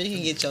shea butter. You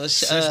can get your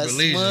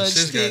smudge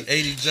Sis stick. got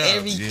 80 jobs.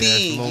 Everything.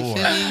 Yes, you Lord.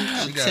 feel me?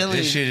 I'm telling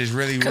This you. shit is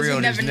really real.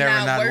 It's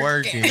never not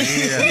working.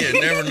 Yeah,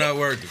 never not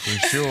working.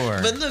 For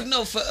sure. But look,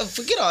 no,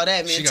 forget all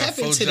that, man. She got Tap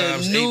 4 into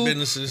jobs, the 8 new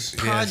businesses.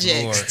 projects.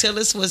 Yes, Tell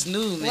us what's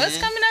new, man. What's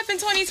coming up in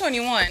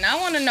 2021? I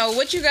want to know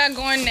what you got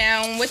going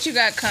now and what you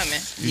got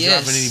coming. You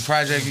dropping any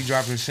project? You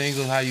dropping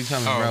singles? How you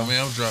coming, bro? Oh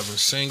man, I'm dropping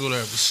single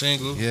after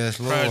single. Yes,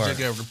 Lord.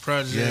 Project after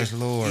project. Yes,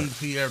 Lord.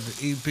 EP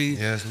after EP.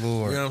 Yes,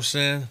 Lord. You know what I'm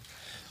saying?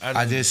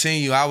 I just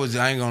seen you. I ain't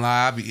gonna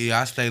lie.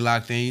 I stay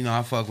locked in. You know,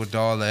 I fuck with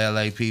all the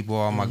LA people,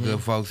 all my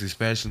good folks,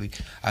 especially.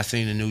 I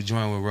seen the new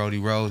joint with Roddy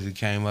Rose. It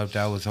came up.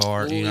 That was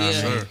hard. Ooh, you know what I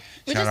yeah. mean?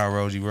 Shout out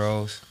Roddy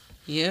Rose.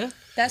 Yeah.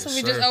 That's what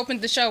we just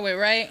opened the show with,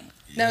 right?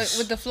 Yes.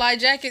 With the fly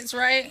jackets,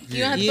 right? You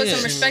don't have to put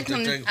some respect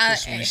on Put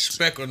some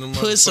respect on the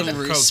Put some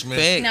motherfucking coats,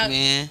 respect, man.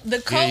 man.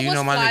 The coat you was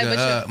know my fly,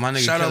 nigga. My nigga.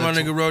 Shout out my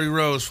Killer nigga Roddy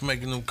Rose for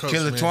making them coats,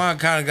 Killer man. Twine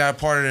kind of got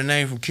part of the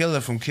name from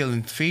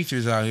killing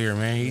features out here,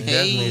 man. He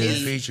definitely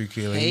is a feature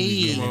killer.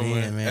 He be Come getting on,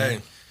 it in, man.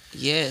 Hey.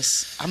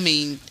 Yes. I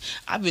mean,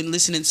 I've been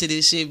listening to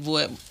this shit,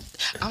 boy.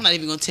 I'm not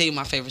even gonna tell you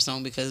my favorite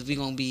song because we're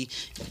gonna be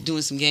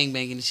doing some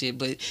gangbanging and shit.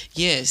 But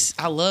yes,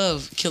 I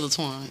love Killer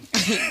Twine.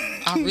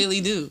 I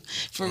really do.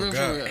 For real,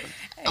 for real.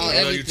 On I love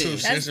you everything. too,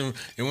 sis.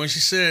 And when she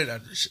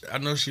said, I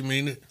know she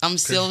mean it. I'm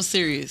so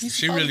serious.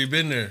 She really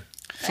been there.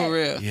 For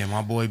real. Yeah,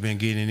 my boy been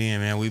getting it in,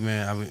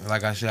 man.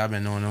 Like I said, I've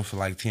been knowing them for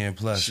like 10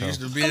 plus. She so.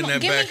 used to be in that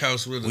back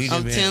house with us.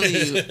 I'm telling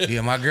you. Yeah,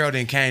 my girl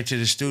then came to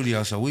the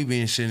studio, so we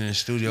been sitting in the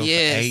studio for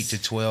 8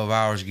 to 12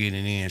 hours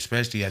getting in,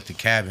 especially at the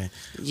cabin.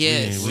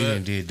 Yes. We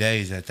done did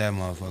days at that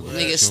motherfucker.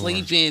 Niggas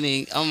sleeping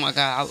and oh my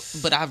God.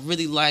 But I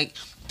really like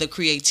the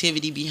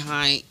creativity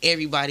behind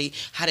everybody,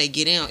 how they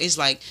get down. It's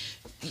like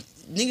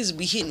niggas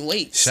be hitting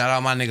weights. Shout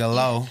out my nigga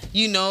Low.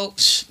 You know,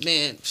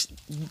 man.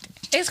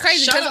 It's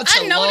crazy Shout because out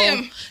to I know Lo.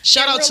 them.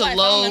 Shout out to I don't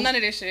Low know none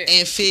of this shit.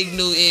 and Fig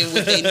Newton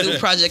with their new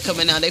project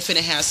coming out. They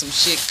finna have some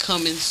shit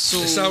coming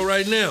soon. It's out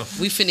right now.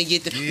 We finna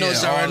get the Yeah,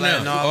 It's out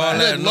right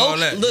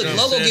now. Look,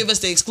 Logo give us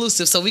the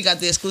exclusive, so we got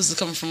the exclusive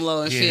coming from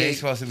Low and Yeah, Fig. they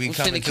supposed to be We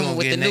coming finna come too, with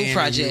the getting new their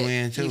project. interview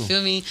in, too. You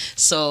feel me?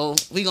 So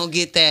we gonna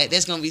get that.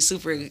 That's gonna be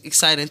super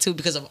exciting too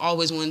because I've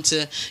always wanted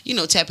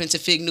to, tap into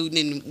Fig Newton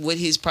and what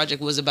his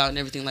project was about and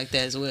everything like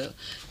that as well.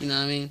 You know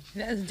what I mean?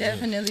 That's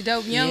definitely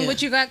dope. Young, Yeah.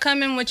 what you got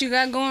coming? What you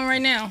got going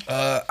right now?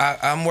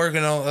 I'm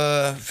working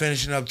on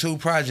finishing up 2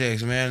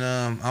 projects,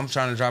 man. I'm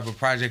trying to drop a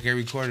project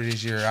every quarter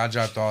this year. I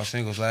dropped all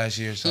singles last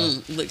year, so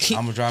Look,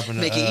 I'm dropping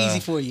make it easy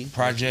for you.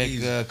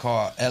 Project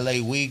called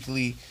LA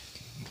Weekly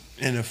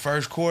in the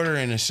first quarter.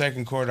 In the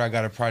second quarter, I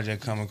got a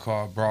project coming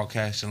called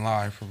Broadcasting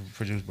Live,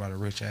 produced by the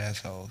Rich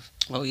Assholes.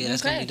 Oh yeah,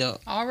 that's gonna be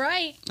dope. All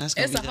right. That's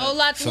gonna It's be a whole dope.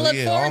 lot to So look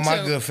yeah, forward all my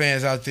to. good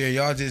fans out there,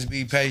 y'all just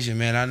be patient,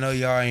 man. I know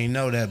y'all ain't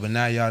know that, but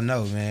now y'all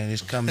know, man.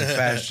 It's coming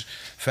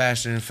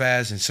faster and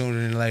fast and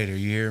sooner than later.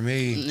 You hear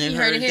me? You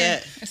heard it here.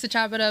 It's the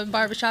Chop It Up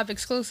Barbershop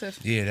exclusive.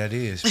 Yeah, that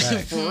is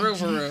fact. For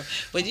real.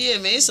 But yeah,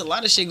 man, it's a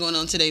lot of shit going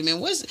on today,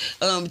 man.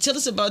 Tell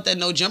us about that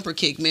no jumper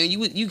kick, man.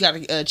 You got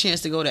a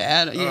chance to go to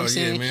Adam. You know what I'm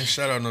saying? Man.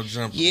 Shout out No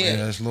Jumper. Yeah.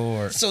 Yes,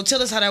 Lord. So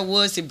tell us how that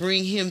was to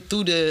bring him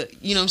through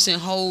the,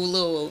 whole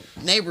little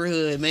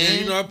neighborhood, man.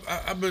 Yeah,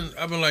 I've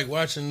been like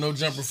watching No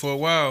Jumper for a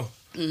while,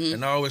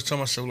 and I always tell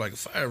myself like,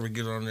 if I ever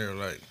get on there,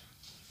 like,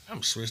 I'm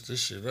gonna switch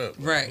this shit up.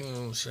 Right. You know what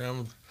I'm saying?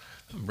 I'm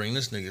bring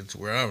this nigga to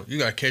where you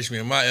gotta catch me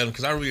in my element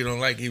because I really don't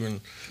like even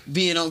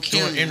being on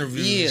camera, doing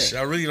interviews. Yeah. And shit.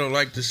 I really don't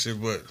like this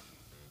shit, but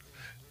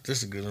this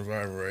is a good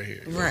environment right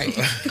here. Right.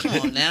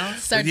 Come on now.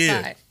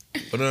 Certified.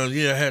 But I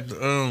had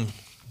to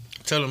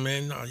tell him,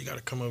 man, no, you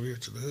gotta come over here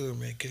to the hood,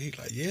 man. He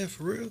like, yeah,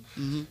 for real?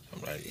 I'm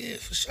like, yeah,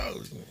 for sure.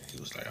 He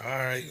was like, all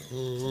right.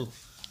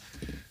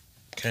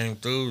 Came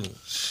through and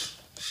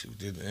she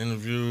did the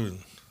interview and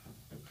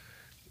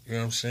you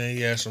know what I'm saying?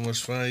 He had so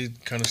much fun. He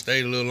kind of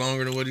stayed a little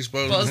longer than what he's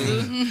supposed to.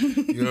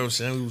 You know what I'm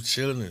saying? We were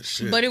chilling and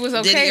shit. But it was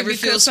okay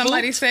because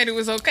somebody said it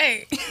was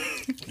okay.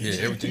 Yeah,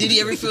 everything. Did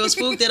he ever feel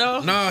spooked at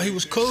all? Nah, he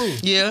was cool.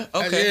 Yeah,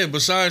 okay. Yeah,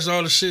 besides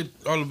all the shit,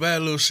 all the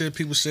bad little shit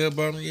people say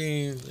about him,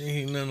 he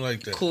ain't nothing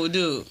like that. Cool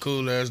dude.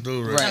 Cool ass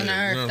dude right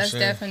there. You know that's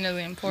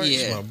definitely important.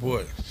 Yeah.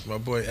 It's my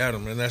boy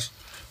Adam, and that's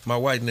my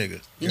white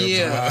nigga. You know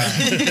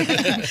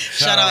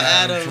Shout out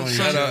Adam.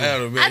 Shout out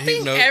Adam, man. I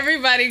think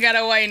everybody got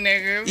a white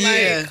nigga.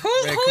 Like,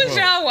 who's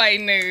y'all white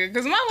nigga?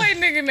 Because my white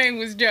nigga name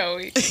was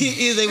Joey.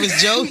 His name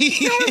was Joey?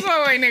 Who was my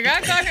white nigga?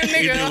 I called him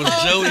nigga Either it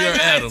was Joey or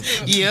Adam.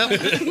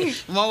 Yep.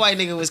 My white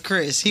nigga was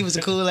Chris. He was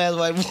a cool ass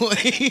white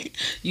boy.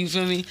 You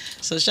feel me?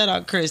 So shout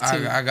out Chris,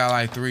 too. I got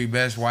like 3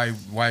 best white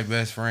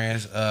best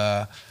friends.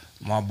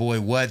 My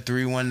boy What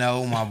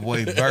 310, my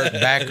boy Burt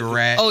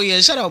Baccarat. Oh yeah,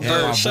 shout out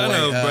Burt. Shout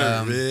out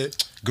Burt, man.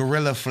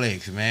 Gorilla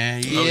Flicks,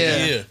 man.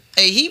 Yeah.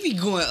 Hey, he be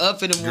going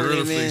up in the morning,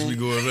 Gorilla man. Flicks be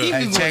going up.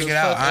 Hey, check it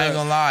out. I ain't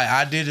gonna lie.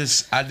 I did a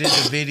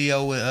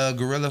video with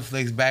Gorilla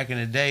Flicks back in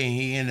the day, and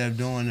he ended up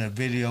doing a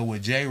video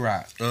with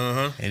J-Rock.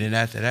 And then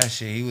after that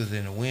shit, he was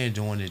in the wind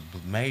doing it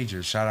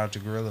major. Shout out to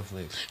Gorilla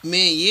Flicks.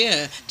 Man,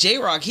 yeah.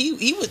 J-Rock,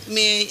 he was,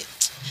 man,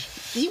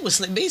 he was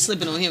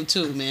slipping on him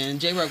too, man.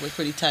 J-Rock was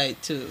pretty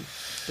tight too.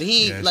 But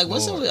he ain't, like,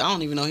 what's up with, I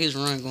don't even know his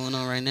run going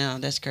on right now.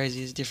 That's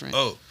crazy. It's different.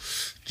 Oh,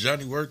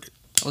 Johnny working.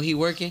 Oh, he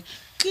working?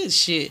 Good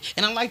shit.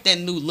 And I like that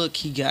new look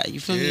he got. You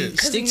feel me?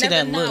 Stick to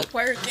that look.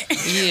 Working.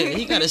 Yeah,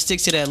 he got to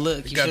stick to that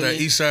look. You got that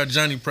Eastside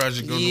Johnny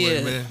project on the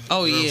way, man.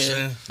 Oh, you know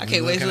yeah. I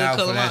can't wait to look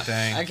him out.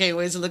 I can't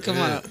wait to look him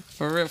out.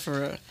 For real, for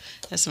real.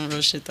 That's some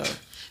real shit, though.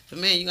 But,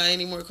 man, you got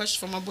any more questions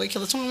for my boy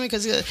Killer Twin?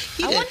 Because he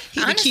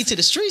the key to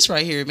the streets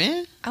right here,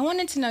 man. I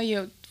wanted to know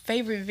your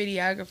favorite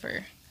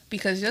videographer.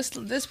 Because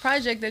this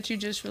project that you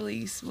just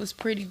released was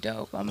pretty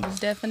dope. I was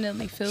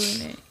definitely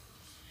feeling it.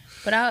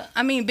 But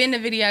I mean, being a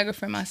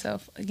videographer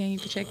myself, again, you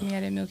can check me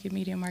out at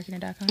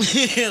milkitmediamarketing.com.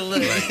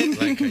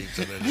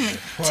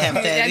 Tap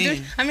that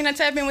in. I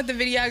tap in with the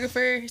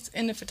videographers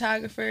and the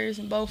photographers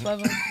and both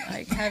of them.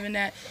 Like, having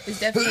that is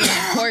definitely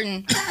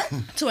important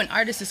to an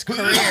artist's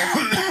career.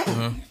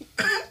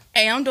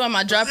 Hey, I'm doing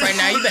my drop right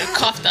now. You better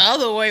cough the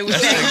other way with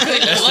that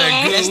good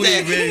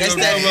That's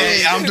that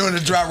Hey, I'm doing the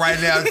drop right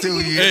now,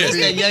 too. That's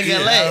that Young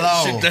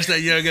LA. That's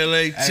that Young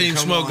LA. Team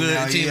Smoke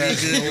Good. Team Be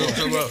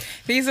Good.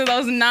 These are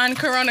those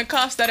non-corona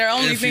coughs that are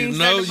only being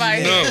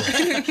certified.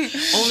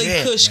 Only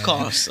Kush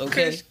coughs,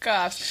 okay? Kush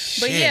coughs.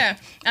 But yeah,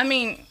 I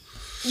mean,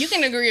 you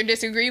can agree or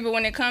disagree, but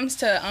when it comes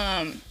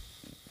to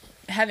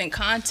having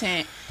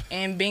content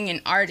and being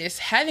an artist,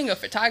 having a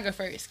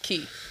photographer is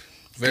key.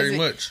 Very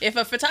much. If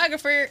a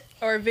photographer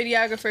or a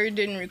videographer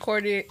didn't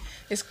record it,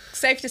 it's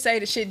safe to say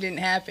the shit didn't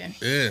happen.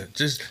 Yeah,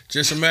 just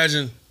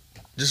imagine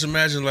like just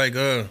imagine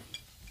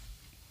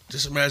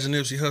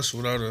Nipsey Hussle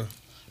without a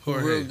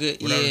Jorge,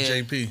 without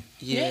a JP.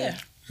 Yeah.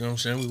 You know what I'm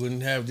saying? We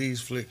wouldn't have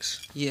these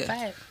flicks. Yeah.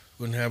 Fact.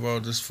 Wouldn't have all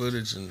this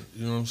footage, and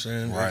you know what I'm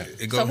saying? Right.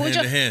 It goes hand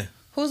to hand.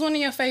 Who's one of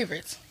your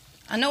favorites?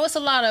 I know it's a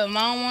lot of them.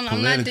 I don't want.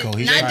 I'm not.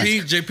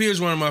 JP is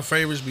one of my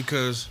favorites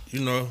because you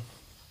know.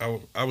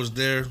 I was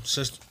there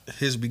since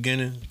his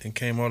beginning and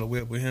came all the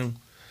way up with him. You know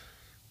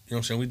what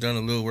I'm saying? We done a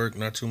little work,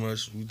 not too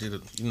much. We did,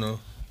 the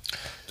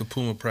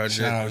Puma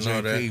project and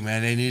all that. JP,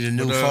 man, they need a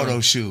new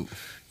photo shoot.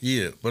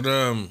 Yeah, but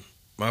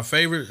my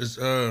favorite is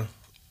right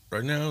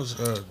now is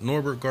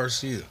Norbert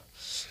Garcia.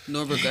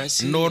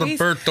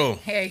 Norberto.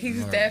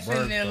 He's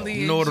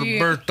definitely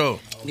Norberto.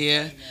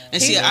 Yeah. And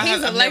see,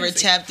 I've never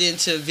tapped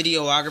into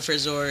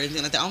videographers or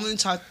anything like that. I'm only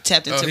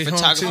tapped into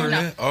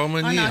photographers. All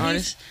my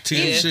artists.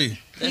 TMC.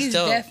 He's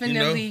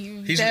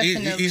definitely,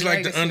 he's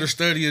like the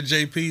understudy of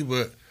JP,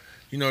 but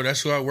you know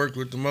that's who I worked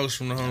with the most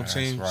from the home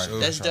team. Right. So,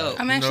 that's dope.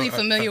 I'm actually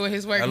familiar with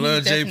his work. I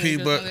love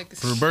JP, but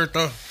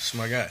Roberto, that's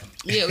my guy.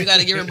 Yeah, we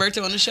gotta get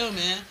Roberto on the show,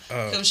 man.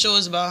 Come show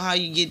us about how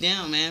you get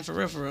down, man, for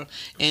real.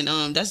 And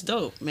that's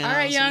dope, man. All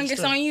right, Young,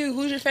 it's on you.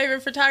 Who's your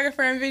favorite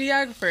photographer and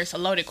videographer? It's a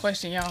loaded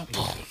question, y'all.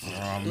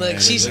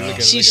 Look, she's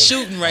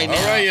shooting right now.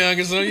 All right, Young,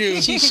 it's on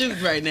you. She's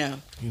shooting right now.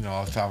 You know,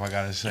 off top, I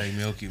gotta say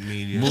Milk It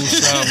Media. Milk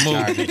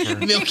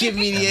It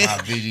Media. My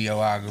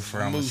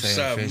videographer, I'm gonna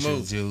say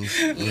Official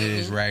Juice with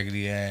his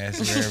raggedy ass,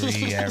 wherever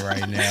he at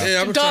right now. Yeah,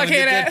 I'm dog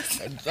head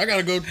ass. I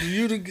gotta go to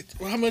you to get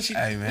how much.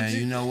 Hey man,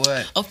 you know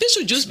what?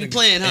 Official Juice be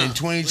playing, huh? In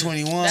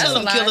 2021, tell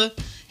him, Killer.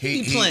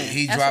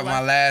 He dropped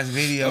my last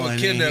video and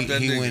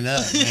he went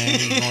up,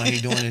 man. He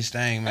doing his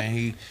thing,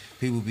 man.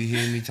 People be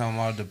hearing me talking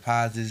about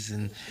deposits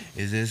and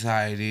is this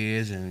how it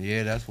is, and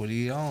yeah, that's what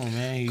he on,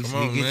 man. He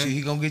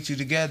gonna get you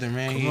together,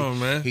 man. Come on,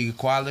 man. He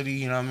quality,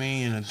 you know what I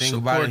mean. And the thing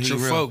Support about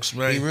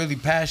it, he really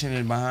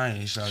passionate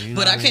behind it. So you know.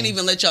 But I can't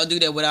even let y'all do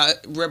that without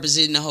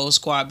representing the whole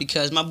squad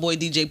because my boy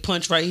DJ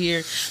Punch right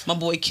here, my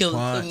boy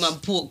Killer, my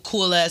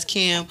cool ass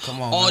Cam,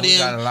 come on, all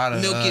man.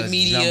 them, Milk It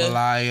Media,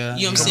 Jambalaya,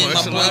 you know what I'm saying,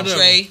 my boy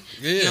Dre.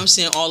 Yeah, know what I'm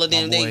saying? All of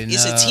them,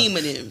 it's a team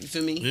of them. You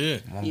feel me? Yeah,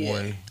 my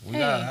boy.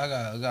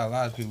 I got a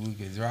lot of people we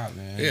could drop,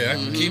 man. Yeah, I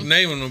can keep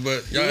naming them,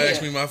 but y'all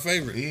asked me my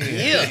favorite.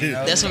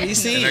 Yeah. That's what we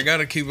see. And I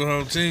gotta keep it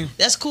home team.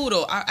 That's cool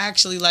though. I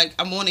actually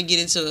I want to get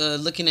into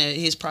looking at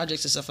his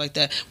projects and stuff like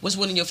that. What's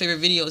one of your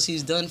favorite videos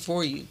he's done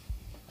for you?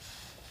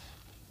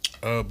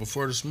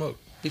 Before the Smoke.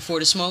 Before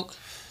the Smoke.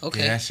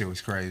 Okay. Yeah, that shit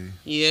was crazy.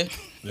 Yeah.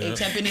 Hey,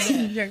 tap into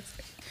that.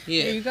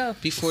 Yeah. There you go.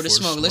 Before the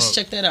smoke. Let's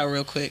check that out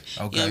real quick.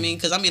 Okay. You know what I mean?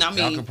 Because I mean,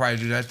 y'all could probably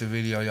do that the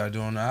video y'all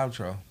doing the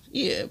outro.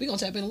 Yeah, we gonna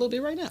tap in a little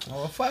bit right now.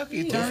 Oh fuck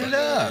it, turn it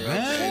up,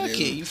 man. Fuck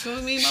it, you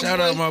feel me? Shout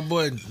out my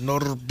boy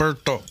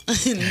Norberto.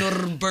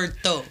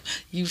 Norberto,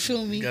 you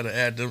feel me? You gotta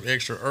add them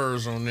extra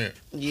R's on there.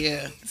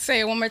 Yeah. Say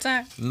it one more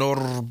time.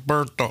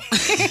 Norberto.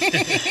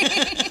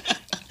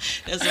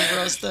 That's some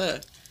real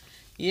stuff.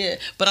 Yeah,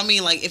 but I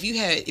mean, like, if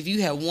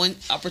you had one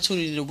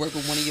opportunity to work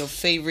with one of your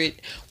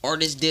favorite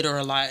artists, dead or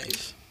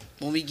alive,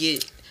 when we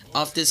get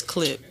off this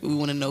clip, we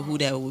want to know who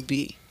that would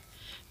be.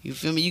 You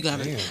feel me? You got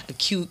a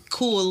cute,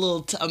 cool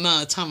little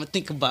amount of time to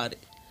think about it.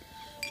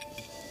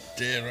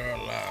 Dead or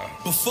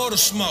alive. Before the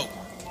Smoke.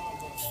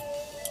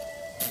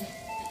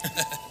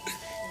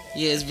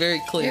 Yeah, it's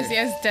very clear.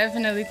 Yes,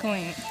 definitely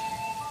clean.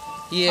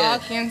 Yeah,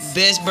 Hawkins.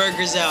 Best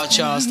burgers out,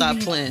 y'all. Stop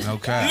playing.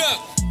 Okay.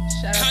 Look.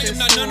 Shout out to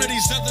none of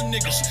these other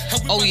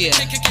niggas. Oh yeah.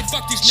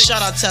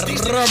 Shout out to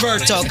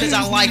Roberto, cause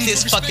I like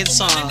this fucking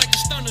song.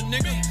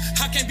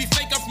 I can't be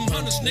fake, I'm from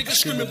hunters, nigga.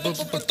 Screaming for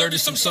 30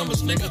 some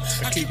summers, nigga.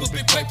 I keep a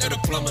big pipe that a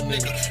plumber,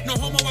 nigga. No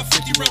homo, I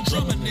 50 round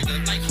drummer,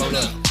 nigga. Like, hold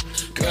up.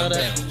 Calm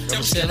down.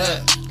 Shut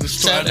up.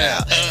 Shut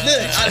up.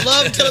 Look, I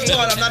love Killer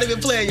Torn. I'm not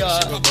even playing, y'all.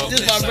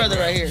 This is my brother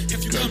right here.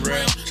 If you come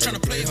around, trying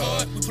to play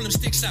hard, we pull them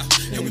sticks out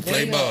and we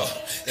play ball.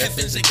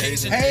 FN's and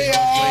K's and hey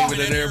y'all. Play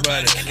with it,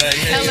 everybody. Like,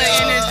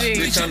 hella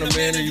energy. We trying to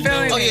man you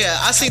Oh yeah,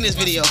 I seen this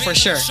video for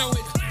sure.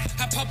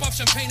 I pop off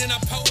champagne and I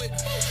pour it.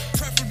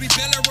 Preferably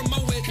Bella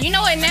Remote. You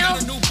know what, now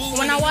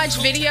when I watch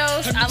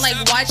videos, I like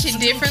watch it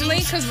differently,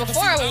 because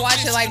before I would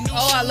watch it like,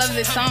 oh, I love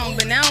this song,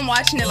 but now I'm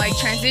watching it like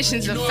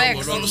transitions,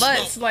 effects, and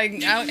LUTs. Like,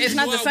 it's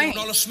not the same.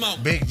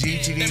 Big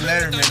GTD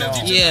Letterman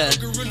on. Yeah.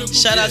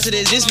 Shout out to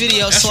this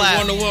video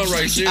slap.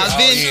 Right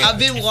there. I've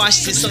been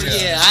watched it, so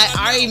yeah,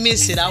 I ain't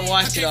missed it. I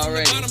watched it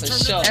already for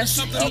sure.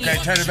 Okay,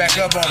 turn it back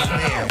up on it,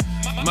 man.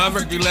 My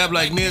victory lab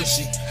like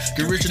Nipsey.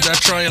 Get rich or die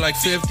trying like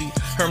 50.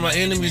 Hurt my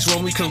enemies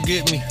when we come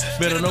get me.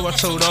 Better know I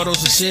told all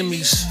those to send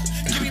me's.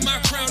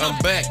 I'm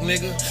back,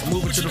 nigga. I'm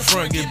moving to the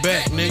front, get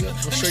back, nigga.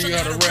 I'll show you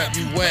how to rap,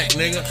 you whack,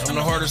 nigga. I'm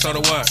the hardest out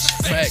of watch.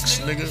 Facts,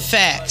 nigga.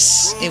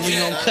 Facts. And we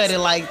gonna cut it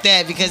like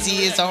that because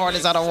he is the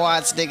hardest out of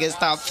watch, nigga.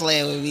 Stop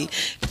playing with me.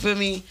 You feel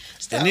me?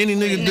 Stop and any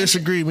nigga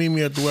disagree, meet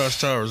me at the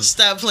Watch Towers.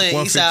 Stop playing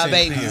Eastside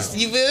Babies.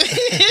 You feel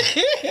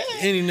me?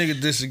 Any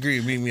nigga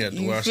disagree, meet me at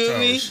the Watch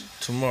Towers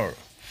tomorrow.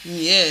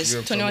 Yes.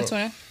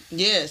 2120.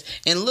 Yes.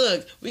 And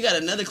look, we got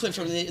another clip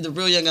from the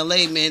Real Young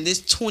LA, man.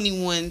 This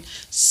 21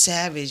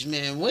 Savage,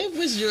 man. What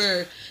was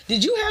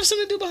did you have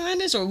something to do behind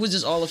this, or was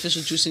this all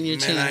official juice in your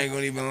team? Man, I ain't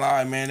gonna even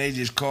lie, man. They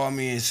just called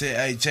me and said,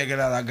 hey, check it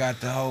out. I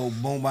got the whole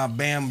boom, bam,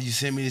 bam. You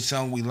send me this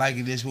song. We like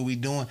it. This what we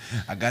doing.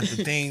 I got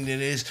the thing to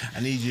this. I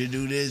need you to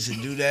do this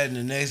and do that. And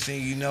the next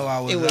thing you know,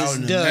 I was out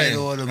in the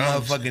middle of the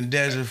motherfucking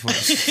desert for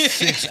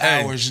 6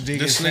 hours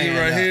digging this nigga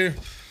right here,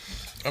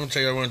 I'm gonna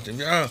tell you one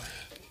thing.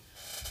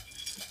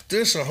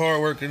 This a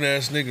hard working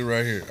ass nigga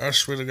right here. I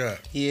swear to God.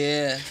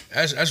 Yeah.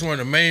 That's one of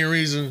the main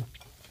reasons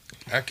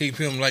I keep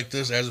him like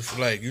this, as if,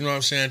 like, you know what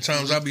I'm saying?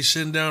 Times I be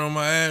sitting down on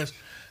my ass,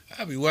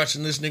 I be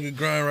watching this nigga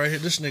grind right here.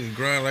 This nigga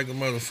grind like a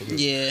motherfucker.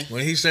 Yeah.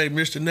 When he say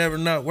Mr. Never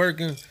not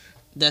working,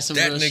 that's some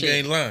that real nigga shit.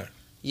 ain't lying.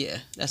 Yeah,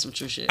 that's some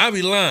true shit. I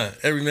be lying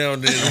every now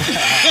and then.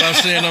 I'm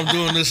saying I'm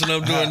doing this and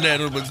I'm doing that,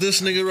 but this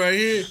nigga right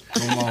here,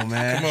 come on,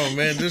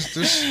 man. This,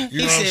 you he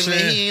know what I'm said, saying?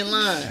 Man, he ain't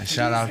lying.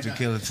 Shout out to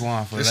Killer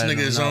Twan for this letting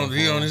nigga is on. know,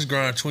 He on his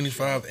grind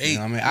 25/8. You know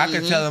what I mean, I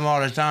can tell them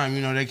all the time.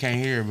 You know they can't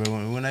hear, but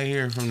when they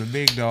hear it from the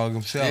big dog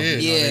himself, you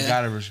know, they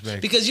gotta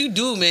respect. Because you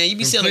do, man. You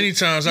be selling. Plenty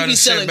times I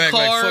just sit back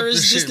like, fuck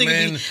this shit,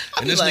 man.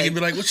 And this nigga be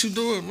like, what you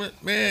doing,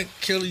 man?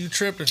 Killer, you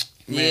tripping?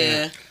 Man.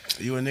 Yeah.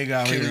 You a nigga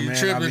out here, man.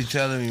 Tripping. I be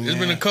telling you, man. There's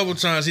been a couple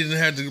times he didn't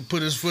have to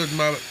put his foot in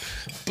my.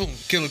 Boom,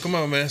 Killer, come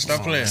on, man.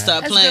 Stop playing.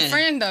 Stop That's playing. a good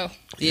friend, though.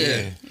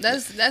 Yeah.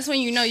 That's when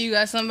you know you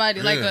got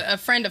somebody, like a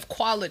friend of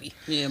quality.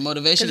 Yeah,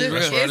 motivation is real.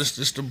 That's why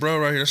this the bro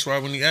right here. That's why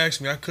when he asked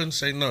me, I couldn't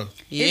say no.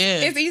 Yeah.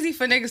 It's easy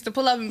for niggas to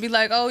pull up and be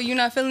like, oh, you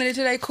not feeling it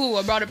today? Cool,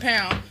 I brought a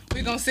pound.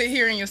 We gonna sit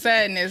here in your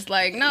sadness.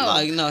 Like, no.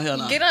 Hell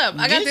no. Get up.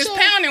 I got this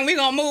pound and we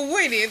gonna move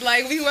with it.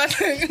 Like, we about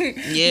to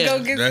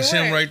go get That's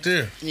some him right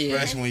there. Yeah.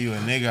 Especially when you a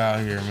nigga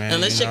out here, man.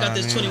 And let's check out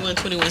this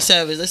 21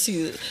 Savage. Let's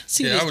see Yeah,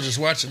 this. I was just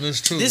watching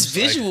this too. This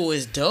visual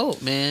is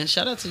dope, man.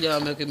 Shout out to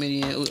y'all Milk and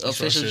Media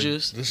Official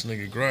Juice. This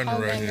nigga grinding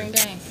right here.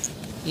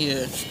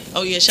 Yeah.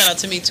 Oh yeah, shout out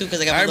to me too,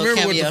 because I got my little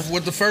cameo. I remember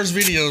what the first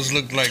videos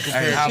looked like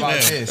compared hey, how to about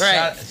now. this?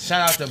 Right.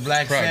 Shout out to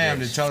Black Sam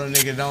that told a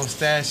nigga don't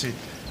stash it.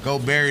 Go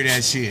bury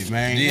that shit,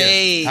 man. Yeah.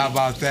 Hey. How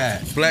about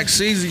that? Black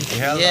CZ.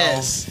 Hello.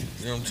 Yes.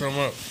 You know what I'm talking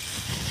about?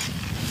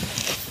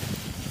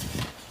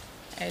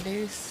 It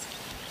is.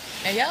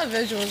 And y'all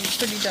visuals are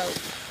pretty dope.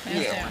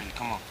 Yeah.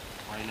 Come on.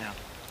 right now.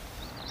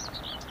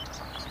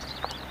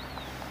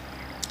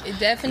 It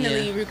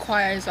definitely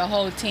requires a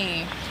whole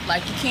team.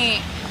 Like you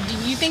can't.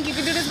 You think you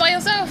can do this by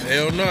yourself?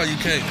 Hell no, you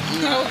can't.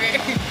 Okay.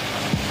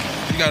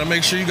 You gotta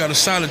make sure you got a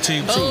solid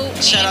team too. Oh,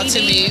 Shout out to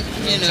me,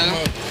 you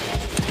know.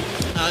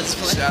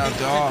 Shout out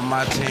to all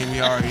my team,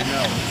 you already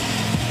know.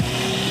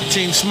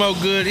 Team smoke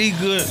good, eat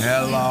good.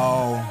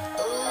 Hello.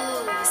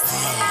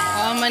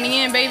 All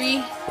money in,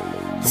 baby.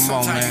 Come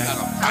on, man.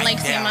 I like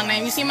saying my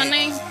name. You see my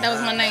name? That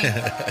was my name.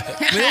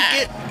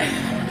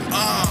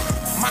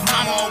 My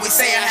mama always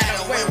say I had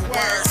a way with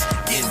words.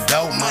 Getting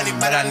dope money,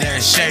 but I never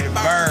shade a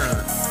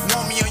bird.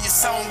 Want me on your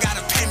song,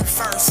 gotta pay me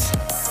first.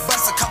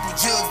 Bust a couple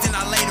jugs, then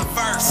I lay the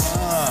verse.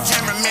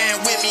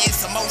 Cameraman with me,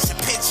 it's a motion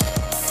picture.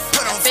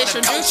 Put on Official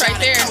juice right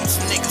there.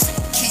 Niggas.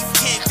 Keep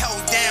 10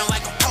 toes down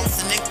like a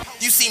poster, nigga.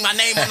 You see my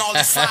name on all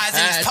the slides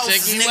and these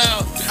posters,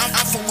 nigga.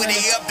 I'm for where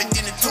they up and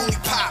then the toolie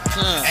pop.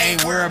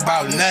 Ain't worried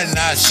about nothing,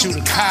 I shoot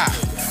a cop.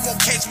 Won't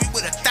catch me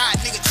with a thought,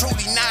 nigga,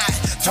 truly not.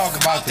 Talk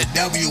about the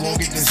W, won't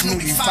get the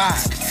snooty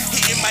fox.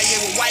 Hitting my ear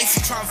with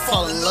wifey, trying to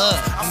Fall in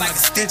love. I'm like a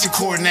stitcher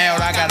cord now,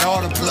 I got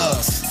all the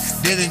plugs.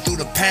 Digging through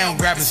the pound,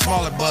 grabbing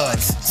smaller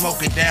bugs.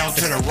 Smoking down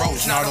to the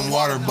roach, now them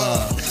water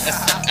bugs.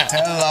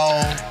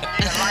 Hello.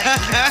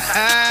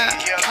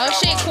 Oh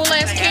shit, cool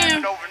ass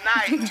Cam.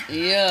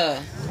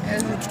 Yeah.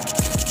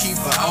 Keep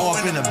a O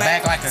up in the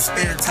back like a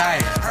spare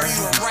tire. Heard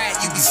you a rat,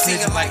 you be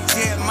singing like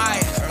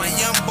Jeremiah. My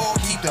young boy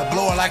keep The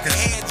blower like a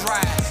hair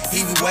dry.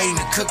 he be waiting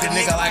to cook a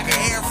nigga like a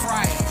air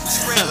fryer.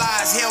 Spread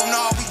lies, hell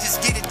no, we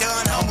just get it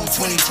done. Humble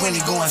 2020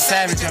 going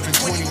savage up in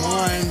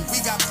 21.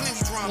 We got plenty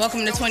drunk.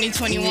 Welcome to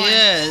 2021.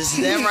 Yes,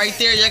 that right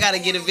there, y'all gotta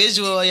get a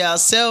visual of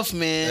yourself,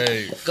 man.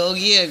 Hey. Go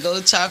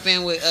chop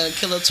in with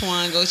Killer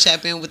Twine. Go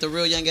chop in with the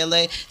Real Young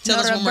LA. Tell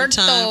us one more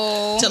Roberto.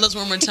 time. Tell us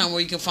one more time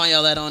where you can find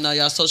y'all at on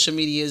y'all social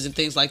medias and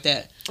things like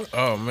that.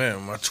 Oh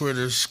man, my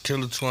Twitter's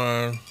Killer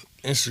Twine,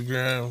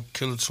 Instagram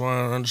Killer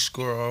Twine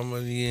 _ all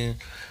money in.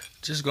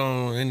 Just go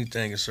on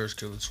anything and search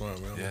Killer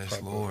Twine, man.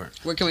 Yes, Lord.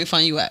 Where can we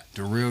find you at?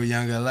 The Real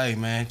Young LA,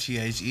 man.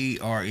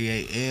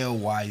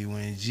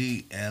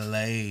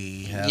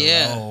 TheRealYungLA.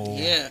 Hello.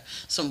 Yeah.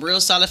 Some real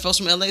solid folks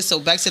from LA. So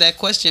back to that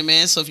question,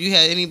 man. So if you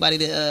had anybody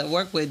to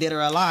work with, dead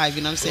or alive,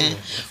 you know what I'm saying?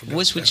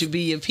 Which would you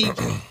be your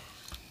people?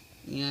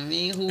 You know what I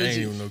mean? Who would Ain't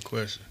you? even no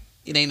question.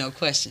 It ain't no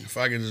question. If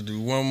I could just do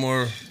one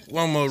more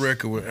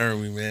record with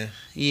Ernie, man.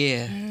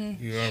 Yeah.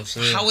 You know what I'm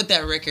saying? How would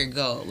that record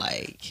go?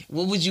 Like,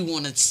 what would you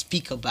want to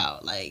speak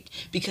about? Like,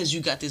 because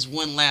you got this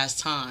one last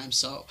time.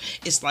 So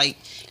it's like,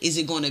 is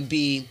it going to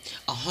be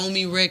a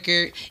homie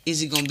record?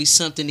 Is it going to be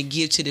something to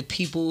give to the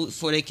people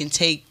for they can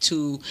take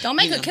to? Don't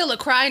make you a know, killer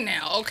cry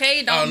now,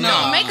 okay? Don't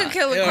no. make a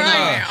killer Hell cry no.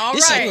 now. All I'm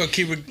right. gonna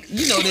keep it.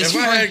 You know this.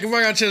 If I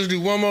got a chance to do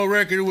one more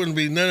record, it wouldn't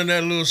be none of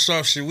that little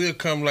soft shit. We'll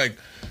come like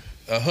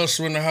a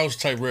hustle in the house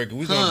type record.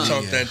 We gonna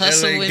talk that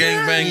Hustle LA with-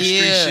 gangbang street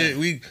Yeah. shit.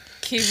 We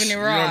Keeping it you know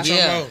what raw. I'm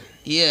talking about?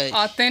 Yeah.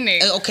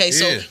 Authentic. Okay,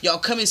 so Yeah. y'all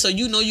coming. So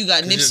you know you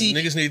got Nipsey.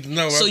 Niggas need to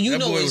know. So you that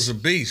know boy it's- was a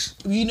beast.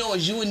 You know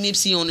it's you and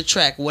Nipsey on the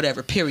track,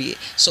 whatever. Period.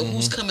 So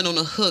who's coming on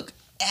the hook?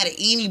 Out of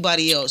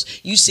anybody else,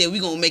 you said we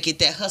gonna make it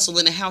that hustle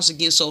in the house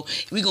again. So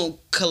we gonna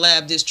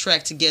collab this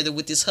track together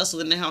with this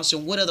hustle in the house.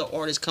 And what other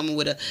artists coming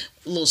with a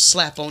little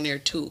slap on there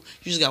too?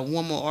 You just got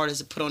one more artist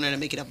to put on there to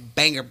make it a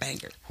banger.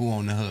 Who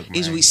on the hook, man?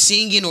 Is we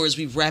singing or is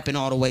we rapping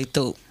all the way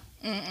through?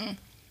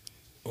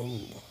 Ooh.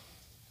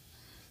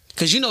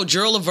 Cause you know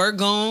Gerald Levert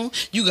gone,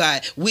 you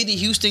got Whitney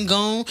Houston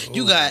gone,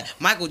 you got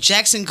Michael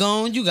Jackson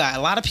gone, you got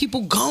a lot of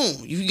people gone.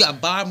 You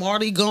got Bob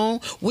Marley gone.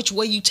 Which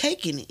way you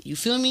taking it? You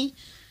feel me?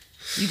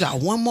 You got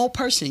one more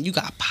person. You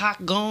got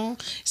Pac gone.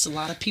 It's a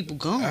lot of people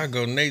gone. I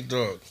go Nate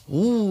Dogg.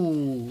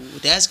 Ooh,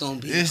 that's gonna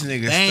be This a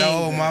nigga banger.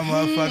 stole my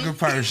motherfucking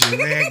person,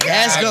 man.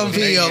 That's God gonna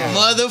be a damn.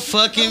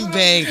 motherfucking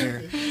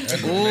banger.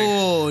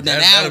 Ooh, now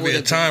That'll that be a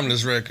would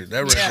timeless record.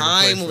 That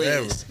record will play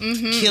forever.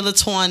 timeless. Killer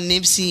Twine,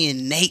 Nipsey,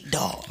 and Nate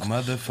Dogg.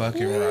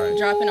 Motherfucking right.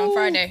 Dropping on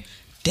Friday.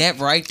 That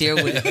right there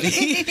would have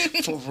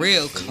been for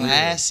real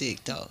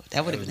classic, though.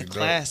 That would have been a dope.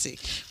 classic.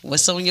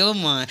 What's on your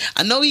mind?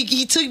 I know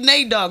he took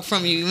Nate Dogg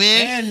from you,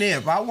 man. And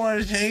Nip. I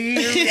wanted to hear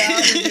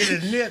y'all to get a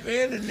Nip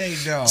and a Nate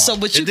Dogg. So,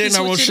 but you And then can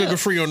I want switch it Sugar up.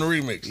 Free on the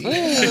remix.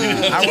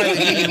 I rather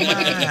get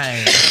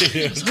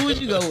mine. Who would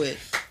you go with?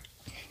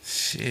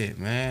 Shit,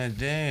 man.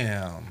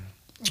 Damn.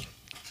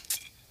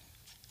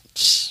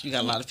 You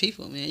got a lot of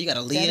people, man. You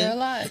got a Dead or Leah.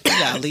 alive. You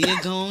got Leah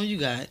gone. You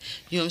got,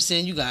 you know what I'm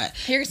saying? You got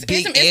Here's some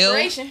Big L.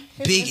 inspiration.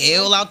 Here's Big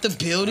some L out the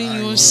building. You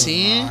know what I'm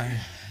saying? Alright.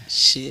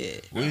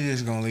 Shit. We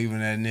just gonna leave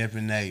it at Nip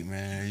and Nate,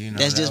 man. You know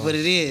That's that just what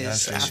was- it is.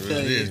 That's I That's just what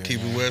feel it you. is.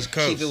 Keep it West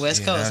Coast. Keep it West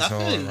Yeah, Coast. that's I feel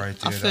hard you. right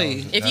I there, feel though. you.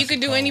 If That's you could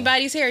a do call.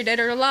 anybody's hair, dead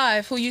or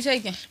alive, who you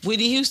taking?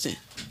 Whitney Houston.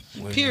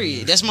 Whitney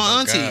Period. That's my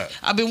auntie. God.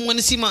 I've been wanting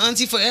to see my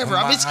auntie forever.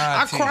 My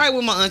I auntie. cried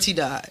when my auntie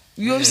died.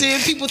 You know what I'm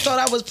saying? People thought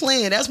I was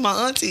playing. That's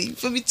my auntie. You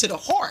feel me? To the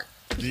heart.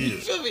 You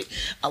feel me?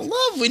 I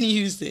love Whitney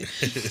Houston.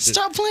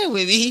 Stop playing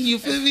with me. You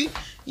feel me?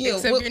 Yeah.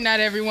 Except you're not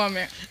every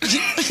woman.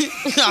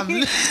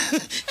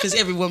 Because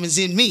every woman's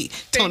in me.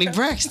 Tony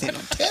Braxton.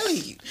 I'm telling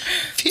you.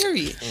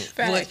 Period.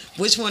 Fact.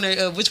 Which one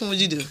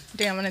would you do?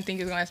 Damn, I didn't think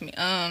you was gonna ask me.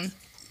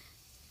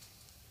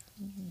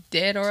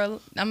 dead or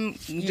I'm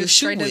just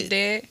straight up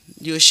dead.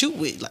 You'll shoot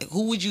with. Like,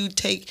 who would you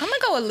take? I'm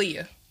gonna go with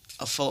Leah.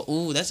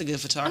 Ooh, that's a good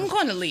photographer. I'm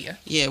going to Leah.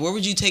 Yeah, where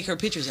would you take her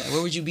pictures at?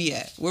 Where would you be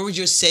at? Where would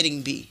your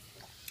setting be?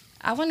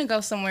 I want to go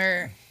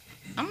somewhere.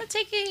 I'm gonna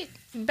take it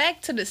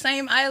back to the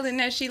same island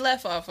that she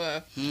left off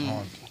of.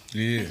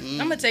 Yeah. I'm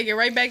gonna take it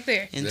right back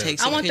there. And take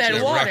some I want pictures.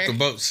 that water. Rock the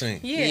boat sink.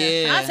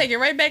 Yeah. I'll take it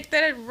right back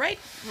there, right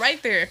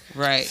there.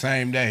 Right.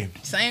 Same day.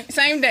 Same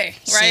day,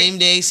 right? Same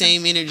day,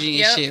 same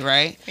energy and shit,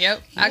 right?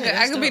 Yep. Yeah,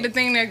 I could be dope. the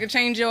thing that could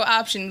change your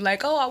option.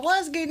 Like, oh, I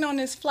was getting on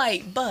this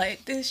flight,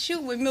 but this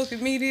shoot with Milk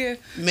and Media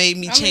Made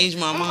me change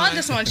my mind. I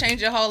just want to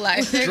change your whole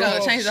life. They're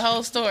gonna change the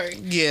whole story.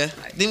 Yeah.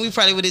 Then we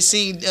probably would have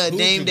seen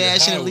Dame you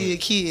Dash get and high Aaliyah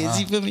Kids.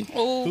 You feel me?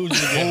 Ooh. Who'd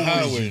you get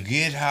high Who would you with?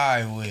 get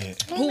high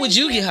with? Who would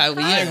you get high with?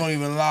 I ain't Yeah. gonna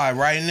even lie.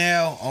 Right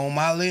now, on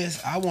my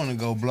list, I want to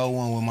go blow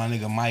one with my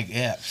nigga Mike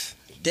Epps.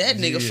 That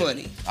nigga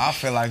funny. I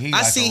feel like he I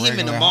like seen a him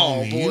in the regular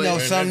mall, homie. boy. You know,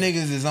 Man, some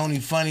niggas is only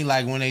funny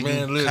like when they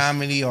Man, do listen.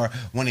 comedy or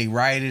when they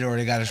write it or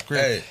they got a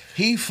script. Hey.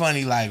 He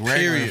funny like regular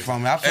Period.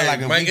 from me. I feel Hey, like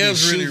if Mike we get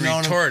Epps really shooting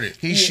on him, retarded.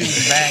 he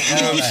shoots back. You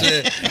know all what I'm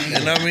that. saying?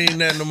 And I mean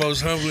that in the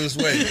most humblest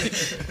way.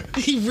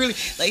 He really,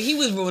 like, he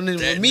was one of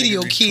the That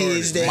remedial nigga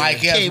kids retarded. that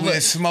Mike Epps came will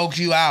up. smoke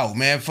you out,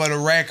 man. For the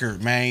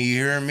record, man. You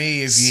hear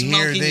me? If you hear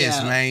Smoking this,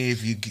 out. man.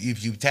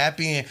 If you tap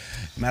in,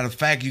 matter of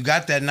fact, you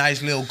got that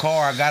nice little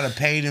car. I got a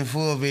paid in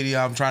full video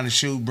I'm trying to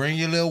shoot. Bring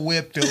your little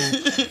whip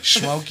through,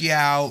 smoke you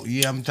out.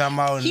 Yeah, I'm talking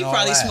about. And He all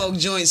probably that. smoked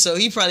joints, so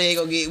he probably ain't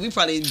gonna get. We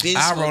probably been.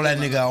 I roll that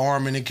smoking. nigga an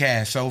arm in the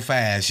cast so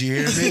fast. You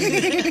hear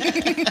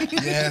me?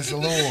 Yes,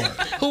 Lord.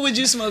 Who would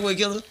you smoke with,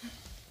 Killer?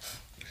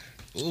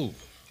 Ooh.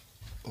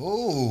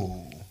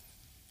 Ooh.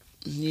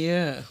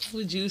 Yeah, who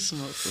would you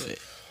smoke with?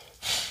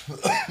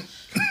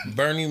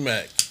 Bernie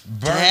Mac.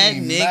 That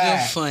Bernie nigga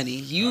Mac. funny.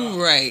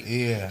 You right.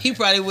 Yeah. He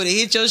probably would have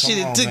hit your shit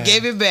on, and took man.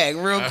 gave it back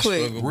real I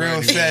quick. smoke with Real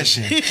Bernie Mac.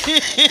 session.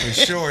 For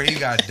sure, he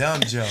got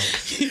dumb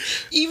jokes.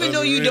 Even though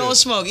For you real. don't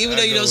smoke, even I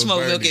though you go don't with smoke,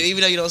 Bernie. okay,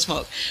 even though you don't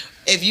smoke,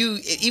 if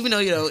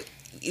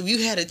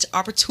you had an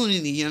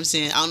opportunity, you know what I'm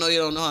saying? I don't know, you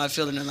don't know how I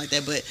feel or nothing like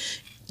that, but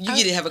you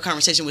get to have a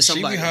conversation with She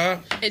somebody. be high.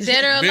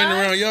 Dead or Being alive?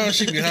 around y'all,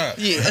 she be high.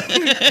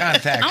 Yeah.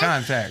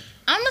 Contact.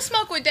 I'm gonna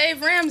smoke with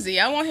Dave Ramsey.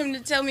 I want him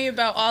to tell me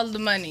about all the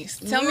monies.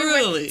 Tell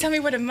me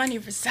where the money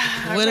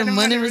reside. Where the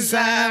money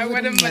reside?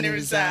 Where the money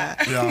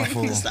reside. Y'all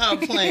fool. Stop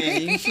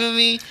playing. You feel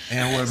me?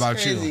 And what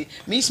about you? Crazy.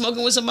 Me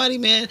smoking with somebody,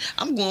 man.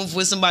 I'm going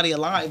with somebody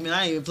alive, man.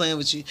 I ain't even playing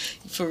with you.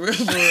 For real,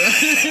 for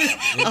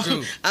real.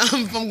 too.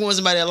 I'm going with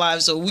somebody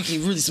alive so we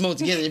can really smoke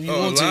together if you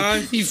want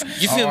alive? to. You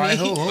feel All right,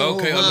 me? who?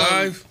 Okay,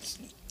 alive.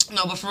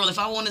 No, but for real, if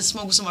I wanted to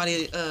smoke with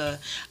somebody,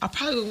 I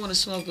probably would want to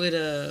smoke with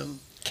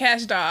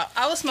Cash Doll.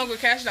 I would smoke with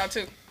Cash Doll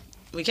too.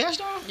 Cash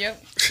Doll.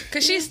 Yep.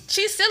 Cause she's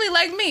silly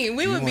like me.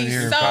 We would wanna be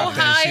hear so about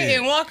that high shit.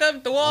 and walk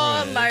up the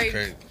wall Man, like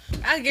crazy.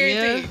 I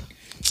guarantee.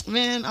 Yeah.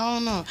 Man, I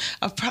don't know.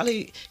 I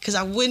probably because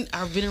I've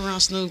been around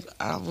Snoop.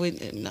 I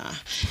wouldn't. Nah.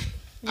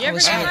 You ever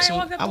got high and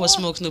walk up the I would wall?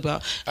 smoke Snoop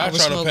out. I would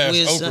try to smoke pass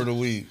with Oprah the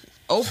weed.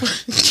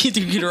 Oprah.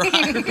 get her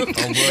high real quick.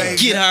 bro.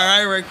 Get her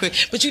high real quick.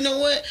 But you know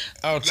what?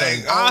 I'll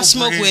try. I'll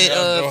smoke with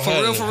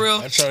Go for real.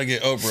 I try to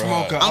get Oprah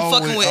Smoke high. I'm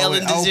fucking with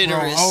Ellen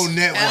DeGeneres. Oh,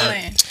 network.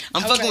 Ellen.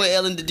 I'm fucking with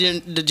Ellen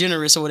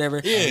DeGeneres or whatever.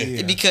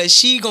 Yeah. Because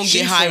she gonna She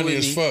get high funny with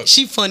as me. fuck.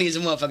 She funny as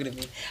a motherfucker to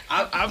me.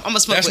 I'm gonna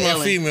smoke That's with my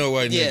Ellen. female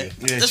white Yeah,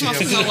 nigga. Yeah, that's she my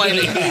got- female white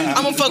nigga.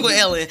 I'm gonna fuck with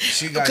Ellen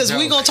got because we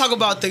jokes. gonna talk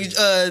about the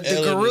Ellen is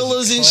a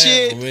gorillas and clown,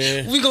 shit.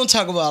 man. We gonna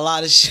talk about a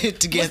lot of shit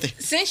together.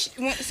 Since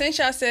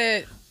y'all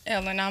said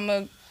Ellen,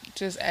 I'ma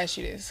just ask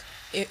you this: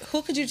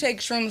 who could you take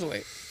shrooms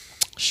with?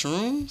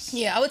 Shrooms?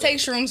 Yeah, I would take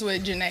shrooms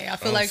with Janae. I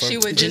feel like she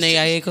would just,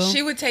 Janae Aiko?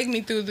 She would take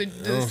me through I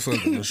don't fuck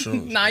with no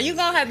shrooms. Nah, you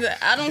gonna have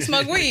to. I don't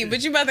smoke weed,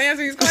 but you about to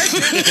answer these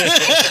questions.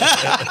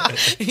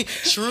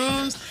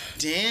 Shrooms?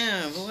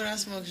 Damn, who would I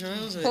smoke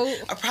shrooms with? Who?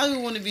 I probably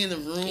want to be in the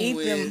room Eat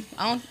with.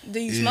 them. Do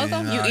you smoke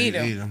them? nah, You eat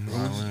them.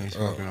 Nah, we ain't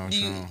smoking on Do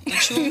you shrooms. eat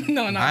shrooms?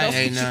 No, no. I ain't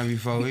don't. ate none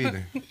before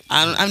either.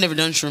 I've never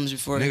done shrooms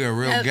before. Nigga, a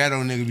real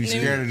ghetto nigga be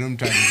scared of them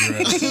type of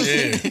drugs.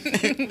 Yeah.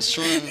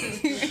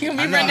 Shrooms. You'll be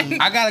I running. know.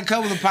 I got a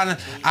couple of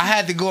partners. I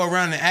had to go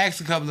around and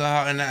ask a couple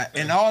of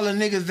and all the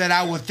niggas that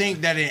I would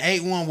think that it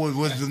ate one was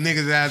the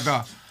niggas that I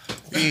thought.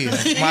 Yeah,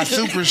 my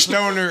super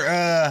stoner.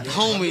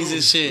 Homies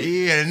and shit.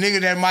 Yeah, the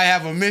nigga that might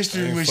have a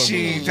mystery ain't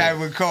machine fucking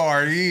type of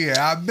car.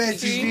 Yeah, I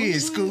bet you did,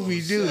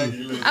 Scooby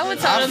Doo. I would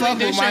I totally fuck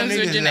do with my shrooms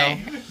with niggas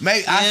Janae. though.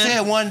 Maybe, I Yeah.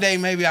 said one day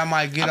maybe I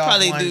might get I off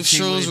probably one do and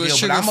see what shrooms it with deal,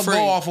 sugar but I'm gonna free.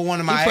 go off of one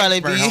of my You probably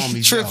expert be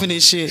homies. tripping though.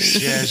 and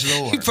shit. Yes,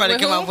 Lord. You probably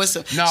With come who? up with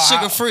some No,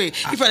 sugar free.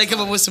 You probably come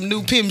up with some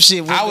new pimp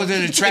shit. I was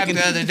in the trap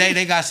the other day.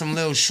 They got some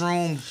little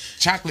shroom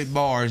chocolate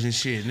bars and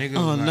shit. Nigga,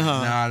 Oh, was like, no.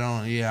 nah, I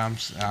don't. Yeah, I'm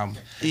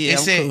Yeah, it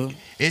I'm said, cool.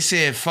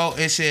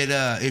 It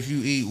said if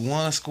you eat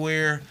one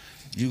square,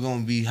 you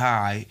gonna be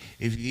high.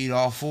 If you eat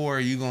all 4,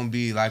 you gonna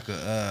be like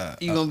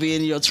you gonna be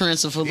in your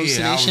trance of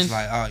hallucination. Yeah, I was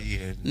like, oh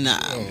yeah, nah,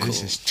 this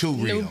cool. is too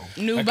real.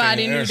 New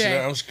body, new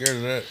day. I'm scared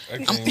of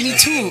that. Me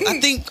too.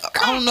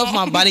 I don't know if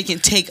my body can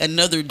take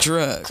another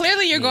drug.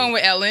 Clearly, you're going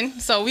with Ellen,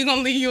 so we're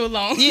gonna leave you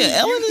alone. Yeah,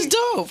 Ellen is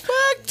dope.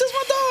 Fuck, that's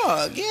my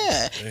dog.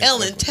 Yeah,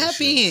 Ellen,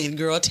 tap in,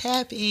 girl.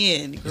 Tap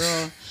in,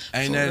 girl.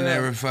 Ain't nothing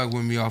ever fuck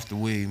with me off the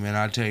weed, man.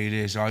 I tell you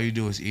this, all you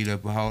do is eat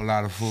up a whole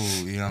lot of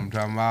food. You know what I'm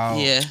talking about?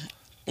 Yeah.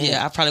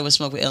 Yeah, I probably would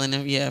smoke with Ellen.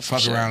 Yeah, for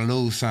fuck sure. around,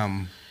 lose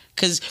something.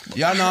 Cause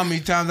y'all know how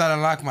many times I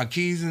done locked my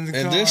keys in the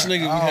car. And this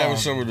nigga be having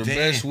some of the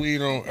best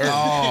weed on earth.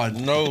 Oh,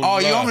 no. Oh,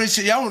 you want me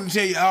to y'all want to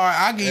tell you? All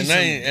right, I'll give you some.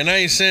 And I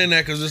ain't saying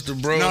that because it's the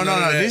bro.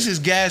 No. This is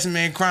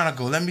Gasman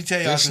Chronicle. Let me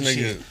tell y'all some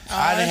shit.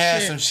 I done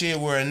had some shit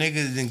where a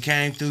nigga done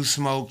came through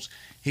smokes.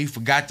 He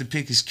forgot to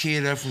pick his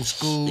kid up from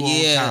school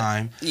on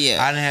time.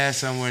 Yeah. I done had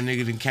somewhere a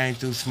nigga done came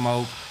through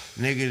smoke.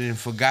 Nigga done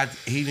forgot,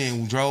 he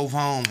done drove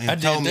home and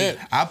told me.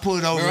 I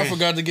pulled over. Remember, I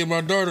forgot to get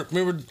my daughter.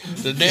 Remember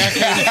the day I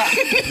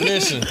came?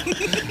 Listen,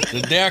 the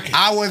day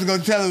I wasn't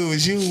gonna tell him it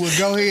was you. Well,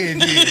 go ahead,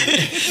 dude.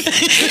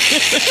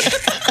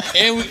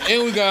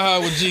 and we got high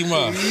with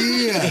G-Mom.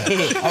 Yeah.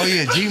 Oh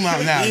yeah,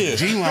 G-Mom now. Yeah.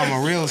 G-Mom a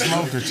real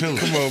smoker too.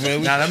 Come on,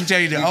 man. Now let me tell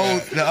you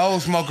the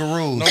old smoker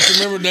rules. Don't you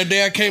remember that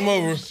day I came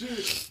over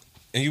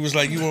and you was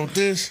like, you want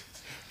this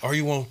or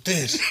you want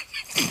this?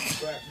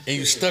 And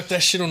you stuck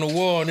that shit on the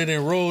wall and it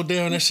then rolled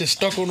down. That shit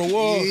stuck on the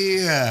wall.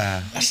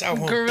 Yeah. That's how I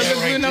want Gorilla that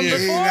right number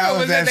 4. That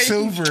was that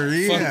super.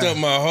 Yeah. Fucked up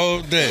my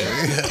whole day.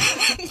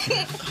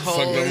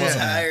 Whole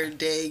entire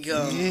day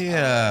gone.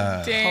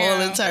 Yeah. Damn.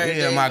 Whole entire day.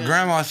 Yeah, my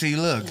grandma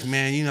look,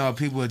 man, you know,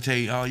 people would tell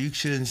you, oh, you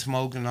shouldn't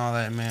smoke and all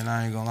that, man.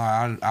 I ain't gonna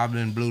lie. I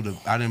done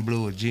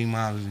blew with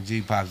G-Moms and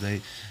G-Pops.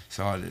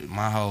 So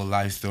my whole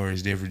life story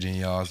is different than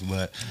y'all's,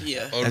 but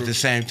at the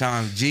same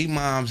time,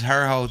 G-Moms,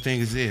 her whole thing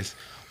is this.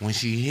 When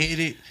she hit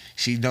it,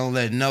 she don't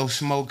let no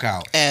smoke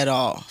out. At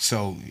all.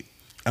 So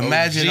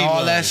imagine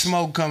all that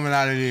smoke coming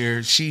out of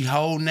there. She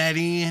holding that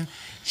in.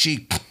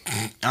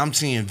 I'm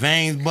seeing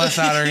veins bust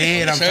out her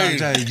head. I'm trying to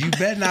tell you, you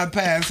better not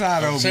pass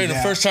out over there. The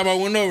first time I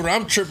went over there,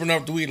 I'm tripping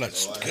off the weed like,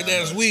 good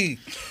ass weed.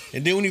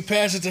 And then when he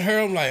passed it to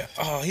her, I'm like,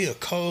 oh, he a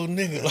cold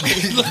nigga.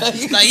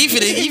 Like he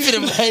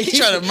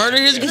trying to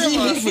murder his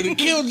grandma. He finna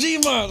kill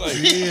G-Mom. Like,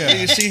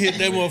 yeah. She hit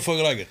that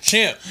motherfucker like a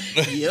champ.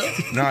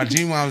 Yep. Nah,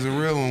 G-Mom's a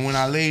real one. When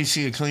I leave,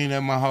 she'll clean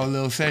up my whole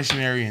little session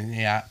area.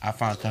 And I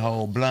found the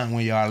whole blunt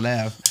when y'all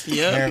left.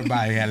 Yep.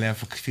 Everybody had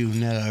left a few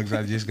nugs.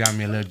 I just got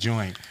me a little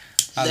joint.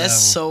 That's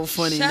so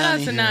funny. Shout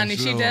Nani. out to Nani.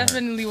 She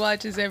definitely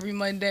watches every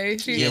Monday.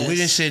 Yeah, we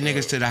didn't send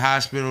niggas to the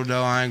hospital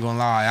though. I ain't gonna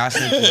lie. I ain't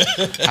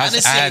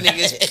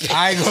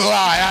gonna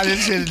lie. I didn't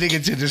send a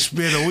nigga to the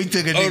hospital. We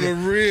took a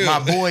nigga. My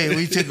boy.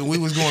 We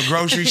was going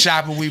grocery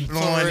shopping. We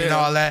blowing and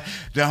all that.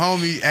 The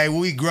homie. Hey,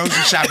 we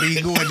grocery shopping.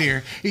 He going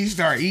there. He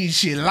start eating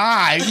shit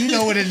live. You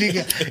know what a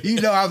nigga. You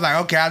know I was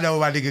like, okay, I know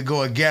my nigga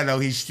going ghetto.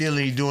 He still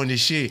ain't doing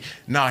this shit.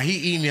 No, he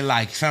eating it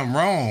like something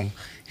wrong.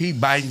 He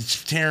biting,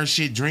 tearing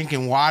shit,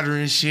 drinking water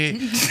and shit.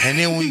 And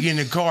then when we get in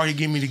the car, he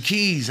give me the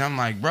keys. I'm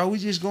like, bro, we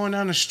just going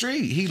down the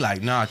street. He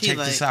like, nah, check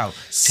this out.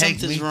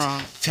 Something's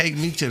wrong. Take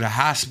me to the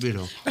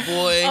hospital.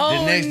 Boy.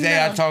 The next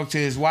day I talked to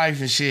his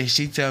wife and shit.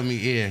 She tell me,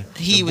 yeah.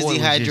 He was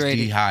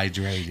dehydrated.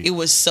 Dehydrated. It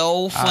was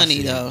so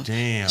funny though.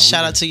 Damn.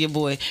 Shout out to your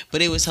boy.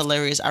 But it was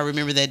hilarious. I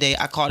remember that day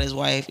I called his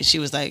wife and she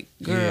was like,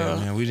 girl,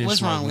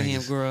 what's wrong with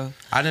him, girl?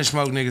 I done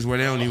smoked niggas where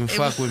they don't even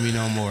fuck with me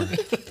no more.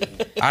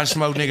 I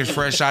smoked niggas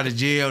fresh out of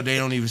jail. They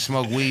don't even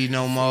smoke weed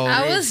no more.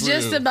 I was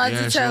just about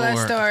to tell that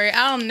story.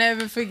 I'll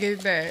never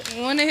forget that.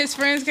 One of his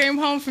friends came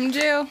home from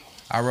jail.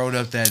 I wrote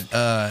up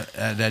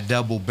that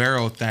double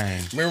barrel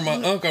thing. Remember my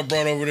uncle I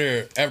brought over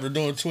there after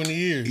doing 20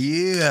 years?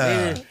 Yeah.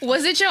 Remember?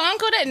 Was it your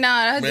uncle that?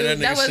 Nah,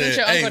 that wasn't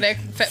your uncle that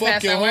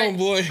passed your away.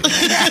 Homeboy.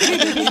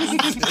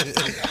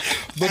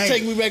 But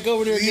take me back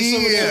over there and get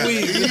some of that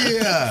weed.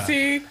 Yeah.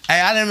 See? Hey,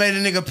 I done made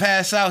a nigga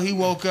pass out. He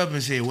woke up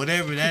and said,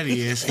 whatever that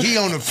is. He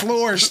on the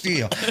floor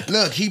still.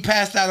 Look, he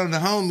passed out on the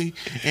homie,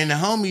 and the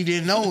homie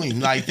didn't know him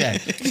like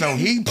that. So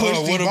he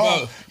pushed him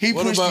off. He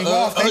pushed him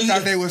off. They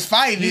thought they was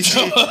fighting and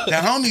shit.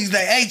 The homie's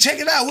like, hey, check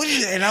it out. What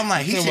is it? And I'm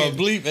like, he said,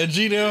 Bleep at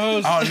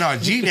G-Down house? Oh, no,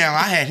 G-Down,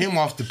 I had him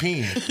off the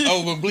pen.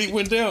 Oh, when Bleep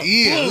went down?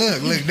 Yeah,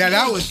 look. Now,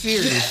 that was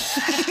serious.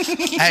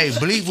 Hey,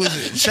 Bleep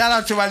was, shout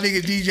out to my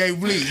nigga DJ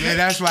Bleep, man.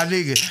 That's my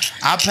nigga.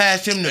 I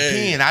passed him the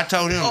pen. I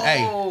told him,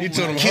 hey, you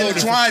told him Killer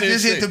Twine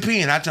just hit the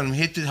pen. I told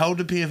him, hold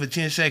the pen for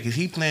 10 seconds.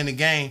 He playing the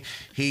game.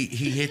 He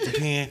hit the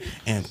pen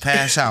and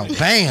pass out.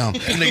 Bam.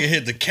 That nigga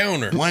hit the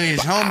counter. One of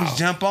his homies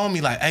jump on me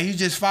like, hey, you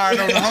just fired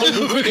on the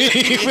homie.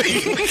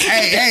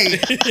 hey,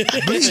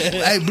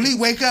 Bleep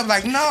wake up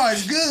like, no,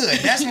 it's good.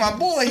 That's my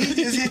boy. He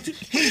just hit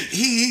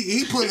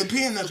he pulled the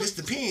pen up. It's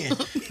the pen.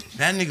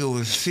 That nigga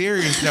was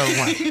serious though.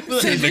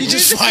 He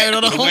just fired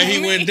on the The way he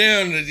homie. went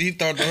down, he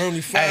thought the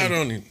homie fired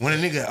on him. When a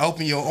nigga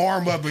open your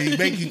arm up and he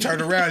make you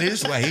turn around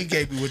his way, he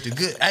gave me with the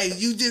good. Hey,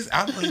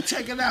 I'm gonna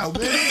check it out,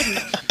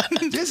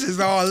 man. This is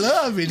all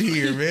love in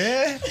here,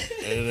 man.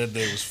 Hey, that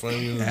day was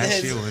funny.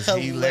 That shit was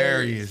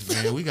hilarious,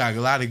 man. We got a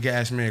lot of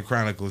Gas Man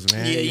Chronicles,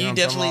 man. Yeah, know you what I'm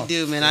definitely talking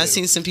do, man. I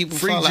seen some people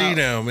Free fall G out.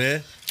 down,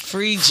 man.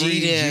 Free about? Free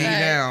G G down.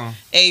 down.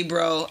 Hey,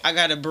 bro, I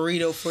got a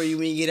burrito for you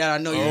when you get out.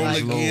 I know you Oh,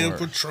 like again, Lord.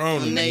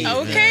 Patron. Amazing.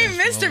 Okay,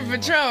 Mr.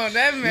 Patron.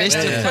 That man.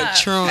 Mr. Yeah.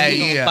 Patron. Hey,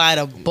 He yeah. gonna buy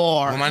the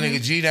bar. When my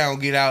nigga G down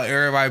get out,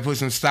 everybody put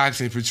some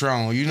stocks in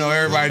Patron. You know,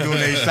 everybody doing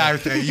their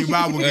stocks thing. You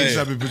might well get Hey,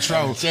 something in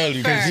Patron. I'm telling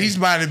you. Because he's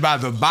buying by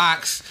the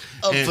box.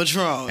 Of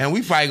Patron. And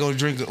we probably gonna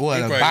drink He a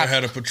probably box.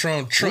 had a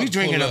Patron truck. We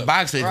drinking pull a up.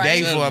 box a Right.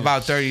 day for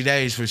about 30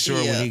 days for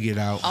sure Yeah. when he get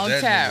out. On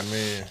That tap. nigga,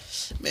 man.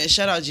 Man,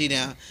 shout out G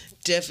Down.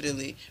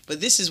 Definitely. But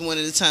this is one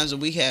of the times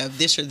when we have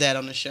this or that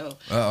on the show.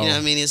 Uh-oh. You know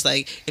what I mean? It's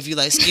like if you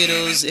like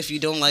Skittles, if you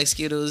don't like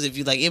Skittles, if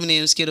you like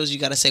M&M Skittles, you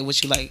got to say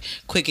what you like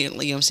quick and, you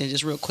know what I'm saying,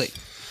 just real quick.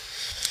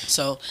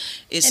 So,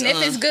 it's And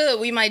if it's good,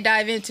 we might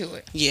dive into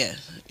it. yeah,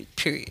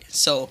 period.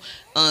 So,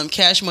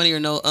 cash money or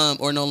no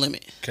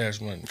limit.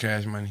 Cash money.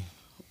 Cash money.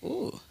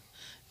 Ooh.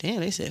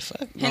 Damn, they said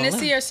fuck. No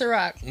Hennessy limit. or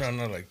Ciroc? No,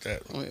 not like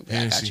that. Wait, I got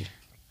Hennessy. you.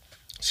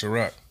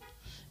 Ciroc.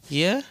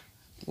 Yeah?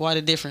 Why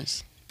the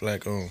difference?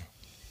 Black owned.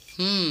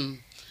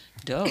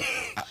 Dope.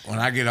 When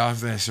I get off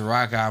that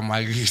Ciroc, I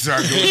might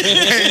start doing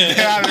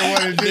I don't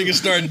want to do. Nigga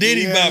start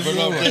Diddy bopping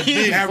off that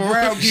Diddy. That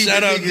brown keep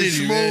Shout out nigga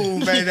Diddy, man.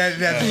 smooth, man.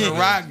 That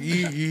Ciroc,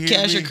 you hear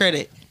Cash me? or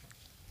credit?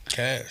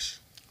 Cash.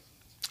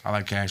 I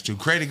like cash too.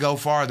 Credit go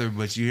farther,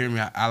 but you hear me?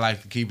 I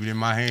like to keep it in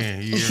my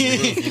hand. You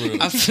hear me?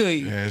 I feel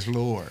you. Yes,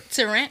 Lord.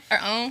 To rent or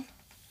own?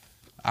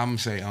 I'm gonna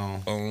say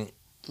On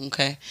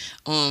Okay.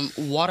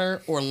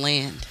 Water or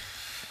land?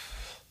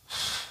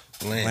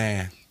 land.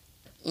 land.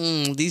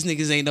 These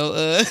niggas ain't no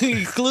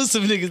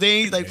exclusive niggas. They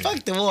ain't like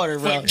fuck the water,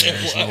 bro.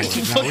 Yes,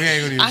 Lord. No, we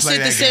ain't gonna even I play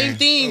said that the same game.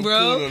 thing, I'm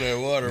bro. cool on that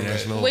water,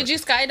 Yes, man. Lord. Would you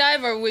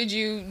skydive or would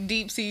you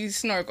deep sea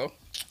snorkel?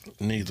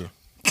 Neither.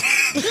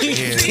 Yeah,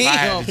 if I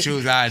had to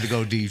choose, I had to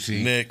go deep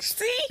sea. Next.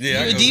 See?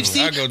 Yeah, You a deep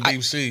sea? I go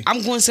deep sea. I'm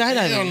going Hell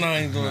skydiving. no, I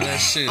ain't doing that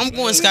shit. I'm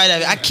going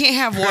skydiving. I can't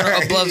have water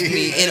above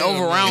me and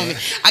over around me.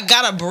 I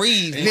gotta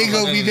breathe. Nigga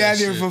gonna be down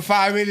there for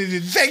 5 minutes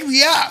and take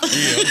me up.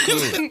 Yeah, I'm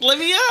cool. Let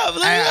me up.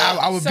 Let me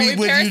up. I would So beat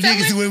we with you parasailing?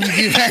 niggas when we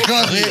get back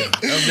on it.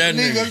 I'm that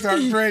Nigga nigga. start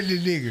threatening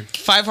nigga.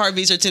 5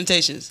 heartbeats or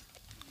Temptations.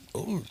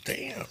 Oh,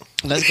 damn.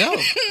 Let's go.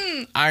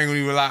 I ain't gonna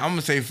even lie. I'm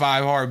gonna say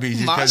 5 heartbeats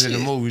just My because of the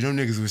shit. movie. Them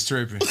niggas was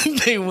tripping.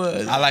 They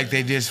was. I like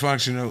they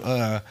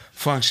dysfunctional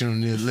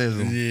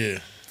functionalism. Yeah.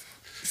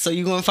 So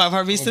you going 5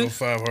 heartbeats I'm gonna too?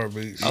 go 5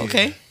 heartbeats.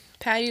 Okay.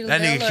 Patty That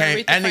LaBelle nigga or came.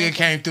 Aretha That nigga Franklin?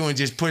 came through and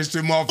just pushed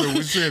them off and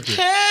was tripping.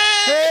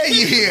 Hey.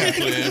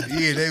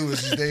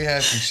 Yeah, they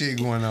had some shit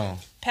going on.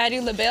 Patty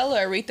LaBelle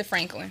or Aretha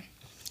Franklin?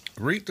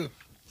 Rita.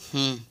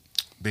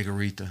 Big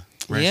Aretha.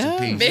 Rest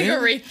Yeah. in peace. Big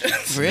Really?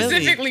 Aretha. Really?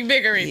 Specifically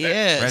Big Aretha.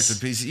 Yes. Rest in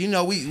peace. You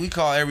know, we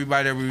call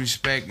everybody that we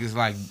respect is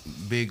like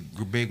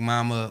big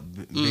mama.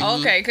 Big,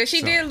 Okay, because she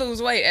So- did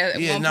lose weight at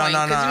Yeah, one no, point. no.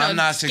 'cause, you know, I'm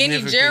not Skinny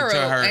significant Gerald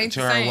to her ain't to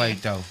the her same.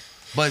 weight though.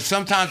 But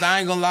sometimes I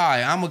ain't gonna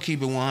lie. I'm gonna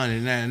keep it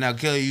 100. Now,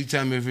 Kelly, you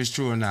tell me if it's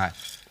true or not.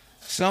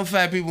 Some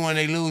fat people when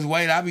they lose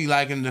weight, I be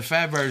liking the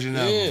fat version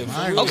of them.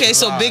 I ain't Okay, gonna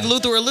so lie. Big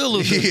Luther or Lil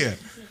Luther? Yeah.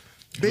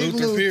 Big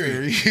Luther Luther.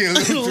 period. Yeah,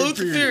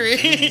 Luther period.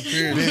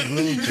 period. Big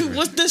Luther.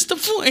 What's this the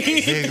point?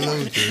 Big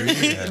Luther.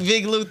 Yeah.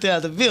 Big Luther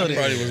out the building.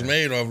 Probably was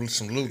made off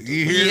some loot.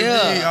 You hear me?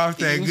 Yeah. Off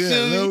that You good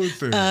feel me?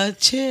 Luther. A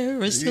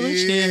chair is still a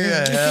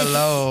Yeah, chair.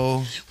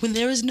 hello. When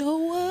there is no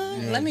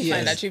one. Let me Yes.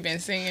 find out you've been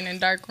singing in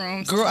dark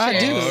rooms. Girl, I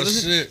Shit. do. Oh,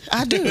 shit.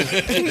 I do. the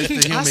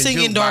I human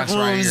sing in dark jukebox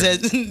right rooms.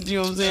 here. You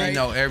know what I'm saying? I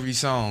know every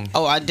song.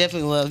 Oh, I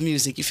definitely love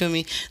music. You feel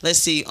me? Let's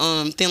see.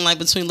 Thin Line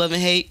Between Love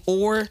and Hate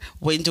or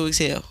Waiting to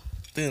Exhale.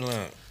 Thin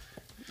line.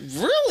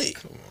 Really?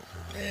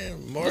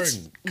 Man,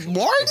 Martin.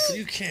 Martin?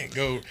 You can't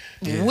go.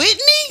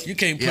 Whitney? You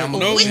can't put Yeah, I'm a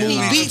no Whitney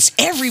movie. beats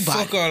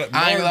everybody. Fuck all that.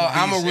 I ain't Martin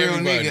gonna, I'm a beats real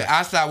everybody. nigga.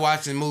 I stop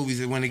watching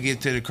movies when it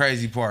get to the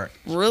crazy part.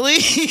 Really?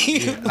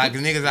 Like the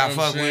niggas I what I'm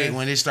fuck with saying?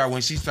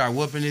 when she start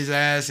whooping his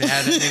ass and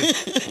had that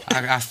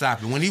nigga, I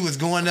stop it. When he was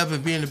going up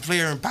and being the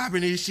player and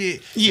popping his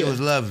shit, Yeah. it was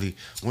lovely.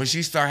 When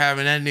she start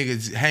having that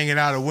nigga hanging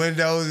out of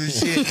windows and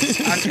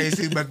shit, I can't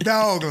see my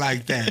dog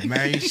like that,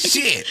 man.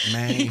 Shit,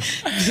 man.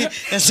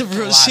 That's a A real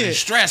lot of shit.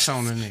 stress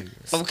on the nigga.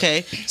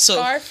 Okay, so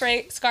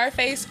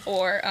Scarface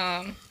or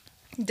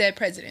Dead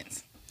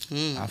Presidents?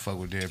 I fuck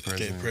with Dead Dead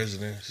President.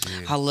 presidents.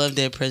 I love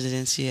Dead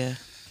Presidents. Yeah,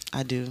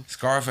 I do.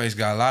 Scarface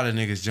got a lot of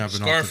niggas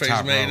jumping off the Scarface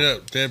top made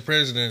rope. up. Dead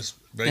presidents.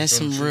 Based That's on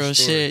some a true real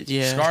story. shit.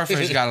 Yeah.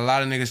 Scarface got a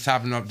lot of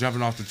niggas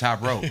jumping off the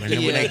top rope. And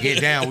then when Yeah. they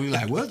get down, we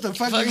like, what the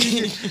fuck?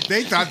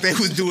 They thought they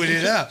was doing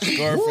it up.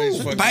 Scarface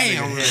fucking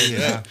Bam. nigga head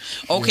Yeah. up.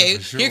 Okay, Yeah,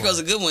 for sure. here goes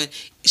a good one.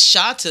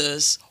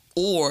 Shatas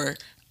or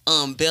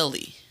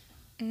Belly.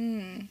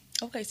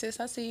 Okay, sis,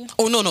 I see you.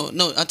 Oh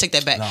no! I'll take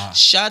that back. Nah.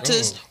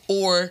 Shatas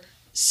or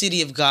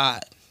City of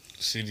God.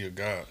 City of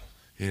God.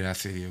 Yeah,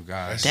 that's City of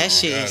God. That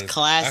shit is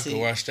classic. I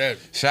could watch that.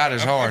 Shot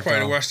is hard, I probably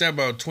though. watched that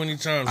about 20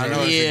 times. I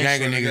know it's Yeah. a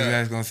gang of niggas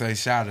that's gonna say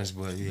Shot us,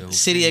 but yeah.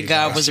 City of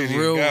God was a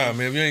real God,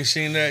 man. If you ain't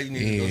seen that, you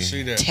need to go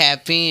see that.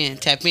 tap in.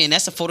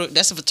 That's a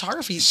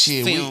photography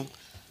Shit, film.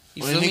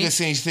 You When feel me? niggas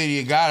seen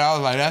City of God, I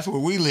was like, that's where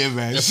we live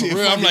at. Yeah, for Shit,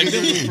 real, I'm like,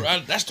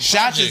 fuck that's the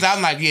Shots is, project.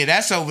 I'm like, yeah,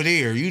 that's over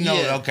there. You know,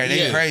 Yeah, okay,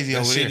 they yeah. crazy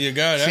That's over there. City of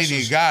God, that's City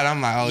what's- of God,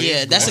 I'm like, oh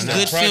Yeah, that's a going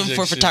good up. film Project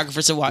for shit.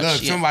 photographers to watch.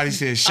 Look, yeah. somebody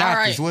said Shots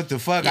right. is what the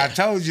fuck? Yeah. I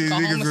told you Go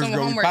home niggas with was some gonna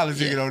be homework.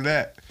 politicking Yeah. on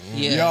that.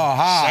 Yeah. Y'all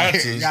high.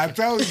 Shots is- I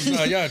told you.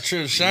 No, y'all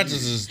tripping. Shots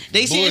is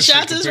They seeing bullshit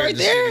Shots is compared right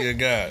to there? City of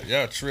God.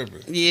 Y'all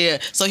tripping. Yeah.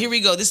 So here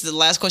we go. This is the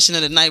last question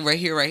of the night right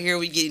here.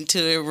 We get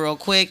into it real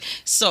quick.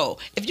 So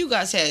if you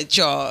guys had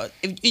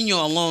in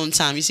your alone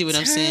time, you see what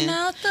I'm saying? Turn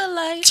out the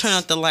lights. Turn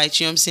out the lights,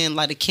 you know what I'm saying?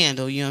 Light a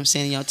candle, you know what I'm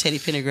saying? Y'all Teddy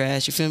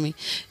Pendergrass, you feel me?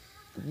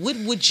 What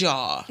would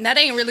y'all? That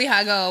ain't really how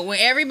I go. When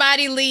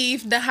everybody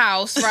leave the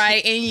house,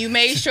 right, and you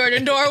made sure the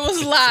door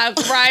was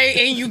locked, right,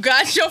 and you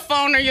got your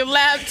phone or your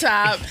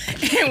laptop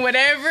and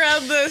whatever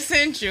other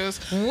essentials.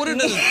 What are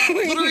the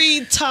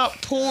 3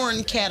 top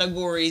porn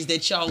categories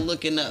that y'all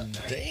looking up?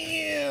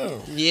 Damn.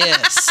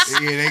 Yes.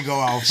 Yeah, they go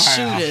out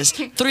Shoot fire. us.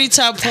 3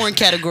 top porn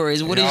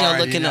categories. What is y'all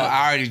looking up?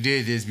 I already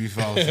did this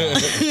before.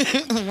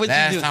 So. What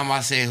Last you do? time I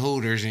said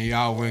Hooters and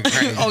y'all went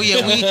crazy. Oh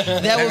yeah,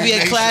 that would be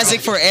a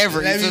classic forever.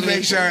 You Let feel me me?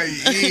 make sure.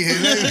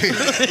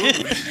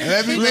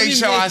 Let me make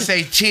sure I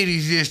say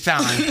titties this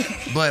time.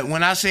 But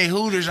when I say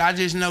Hooters, I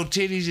just know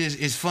titties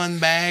is fun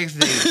bags,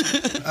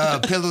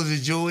 pillows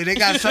of joy. They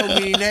got so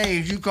many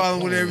names. You call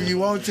them whatever you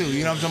want to.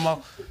 You know what I'm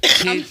talking about?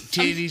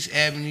 Titties,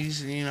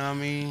 ebonies. You know what I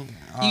mean?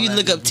 All You that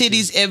look up different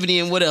titties, ebony,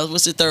 and what else?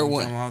 What's the third I'm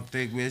one? talking about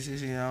thick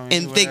bitches, you know what I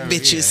mean? And thick Whatever,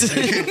 bitches.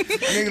 Yeah.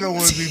 Nigga don't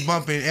want to be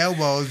bumping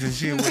elbows and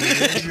shit with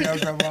it. You know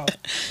what I'm talking about?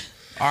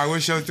 All right,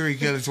 what's your 3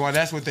 killers? Why?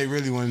 That's what they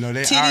really want to know.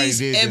 They already Titties,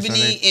 did ebony,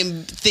 this.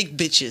 and thick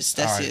bitches.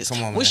 That's All right, it.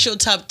 come on, What's man. your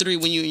top 3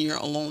 when you in your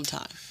alone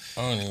time?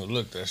 I don't even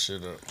look that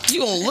shit up. You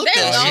gonna look There's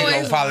that He shit. always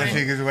gonna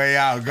politic his way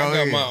out. Go I got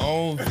ahead. my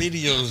own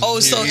videos. Oh,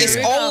 in so here. it's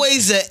Here we go.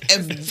 always a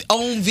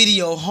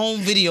home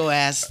video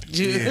ass.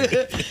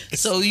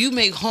 So you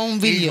make home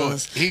He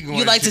videos. going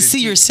You like to to the see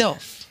T-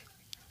 yourself.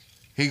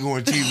 He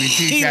going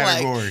TBT He like,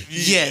 category.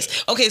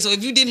 yes. Okay, so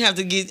if you didn't have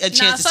to get a Nah,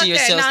 chance to fuck see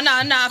that. yourself,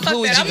 Fuck who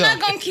would that. you I'm go? not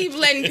gonna keep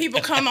letting people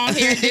come on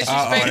here and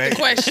disrespect they- the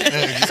question.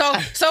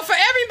 So for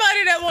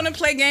everybody that want to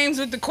play games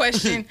with the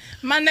question,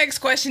 my next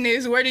question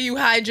is: where do you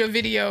hide your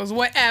videos?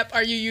 What app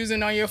are you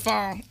using on your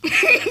phone?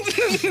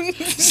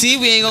 see,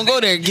 we ain't gonna go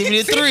there. Give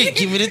me the 3.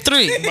 Give me the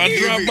 3. My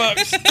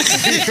Dropbox.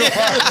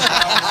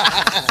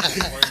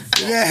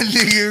 That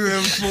nigga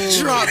a fool.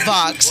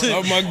 Dropbox.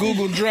 On my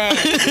Google Drive.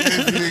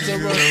 Nigga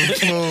a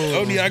fool.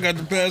 Only I got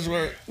the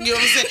password. You know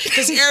what I'm saying?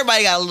 Because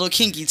everybody got a little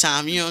kinky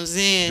time. You know what I'm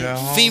saying? The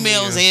homie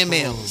Females is and cool.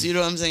 males. You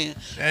know what I'm saying?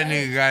 That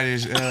nigga got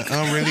his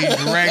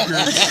unreleased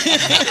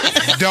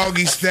record,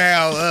 Doggy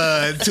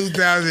Style,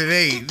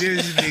 2008.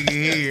 This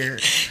nigga here.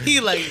 He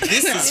like,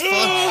 this is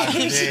fun.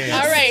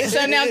 Damn. All right.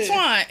 So now,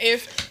 Twan,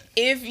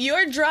 if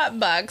your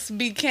Dropbox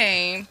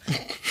became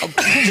a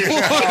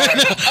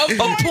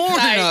porn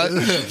site,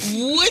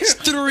 Which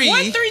 3?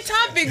 what 3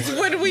 topics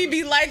would we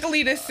be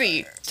likely to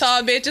see?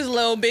 Tall bitches,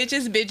 little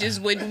bitches, bitches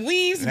with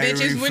weaves, They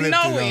bitches with reflipped it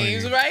no on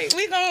weaves, you. right?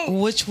 We gon'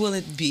 Which will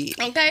it be?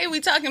 okay. We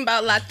talking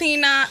about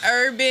Latina,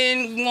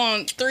 urban. We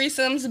want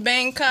threesomes,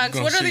 Bangkoks.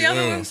 Gonna What are the see,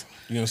 other ones?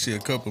 You're gonna see a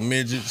couple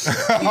midgets.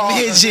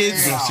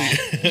 Midgets.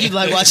 You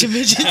like watching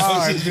midgets?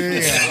 Oh,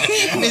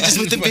 damn. Midgets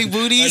with the big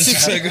booties.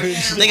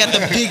 They got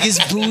the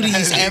biggest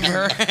booties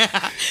ever.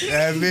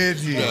 That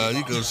bitch.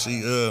 You gonna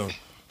see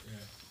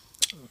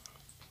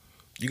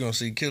you gonna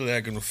see Killer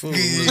acting a fool.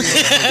 Yeah.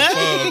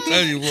 I'll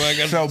tell you, boy, I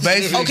got So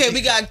basically, Okay,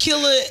 we got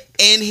Killer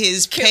and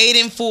his paid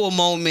in full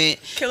moment.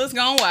 Killer's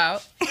gone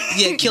wild.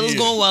 Yeah, Killer's Yeah.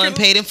 going wild and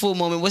paid in full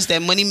moment. What's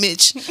that? Money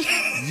Mitch? Yeah,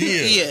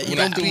 you when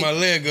I gonna threw be- my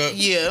leg up.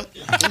 Yeah.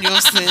 You know what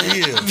I'm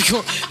saying? Yeah.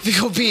 We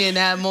gonna be in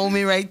that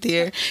moment right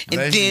there.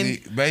 And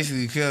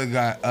basically, Killer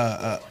got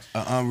an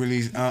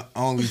unreleased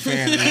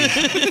OnlyFans.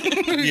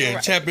 Yeah,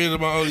 tap into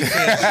my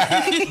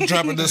OnlyFans.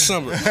 Dropping this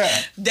summer.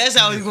 that's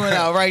how he's going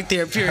out right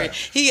there, period.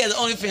 He has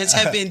OnlyFans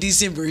happen in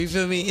December, you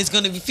feel me? It's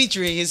gonna be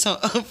featuring his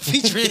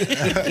featuring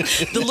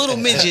the little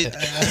midget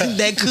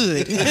that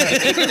could.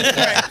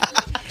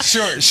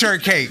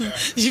 Short cake.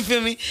 You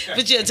feel me?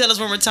 But yeah, tell us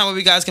one more time where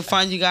we guys can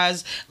find you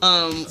guys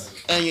on your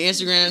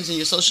Instagrams and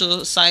your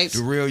social sites.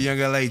 The Real Young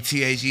LA,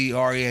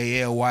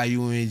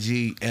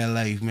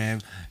 TheRealYungLA,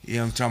 man. You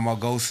know what I'm talking about?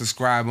 Go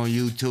subscribe on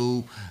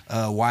YouTube,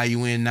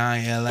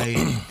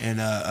 YUN9LA,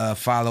 and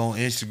follow on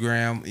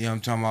Instagram. You know what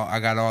I'm talking about? I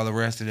got all the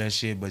rest of that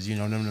shit, but you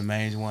know, them the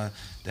main one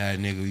that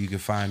nigga you can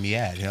find me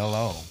at.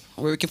 Hello.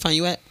 Where we can find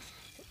you at?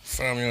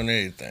 Find me on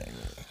everything. Man.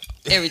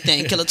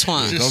 Everything, Killer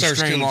Twine. Just Go search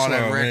stream Killer all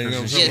that Twine, man.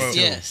 records You know and what I'm shit.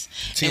 talking Yes,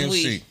 about? yes. And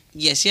TMC.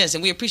 yes,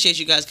 and we appreciate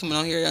you guys coming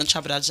on here on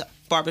Chop It Out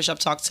Barbershop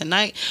Talk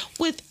tonight.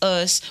 With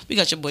us, we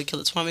got your boy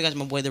Killer Twan, we got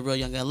my boy The Real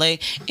Young LA,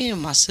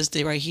 and my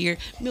sister right here,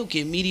 Milk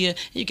It Media.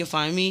 You can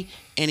find me,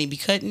 Annie B.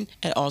 Cuttin,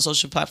 at all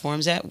social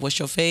platforms at What's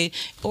Your Fade,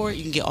 or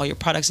you can get all your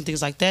products and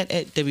things like that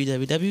at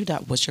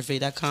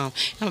www.whatsyourfade.com.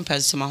 I'm going to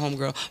pass it to my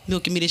homegirl,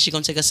 Milk It Media. She's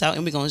going to take us out,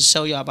 and we're going to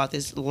show y'all about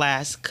this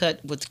last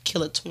cut with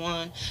Killer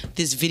Twan.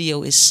 This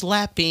video is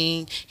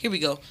slapping. Here we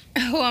go.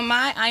 Who am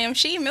I? I am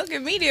she, Milk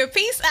It Media.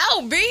 Peace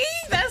out, B.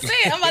 That's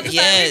it. I'm about to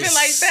start leaving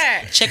like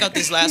that. Check out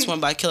this last one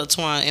by Killer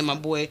Twan and my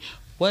boy,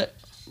 what?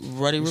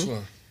 Roddy Rose?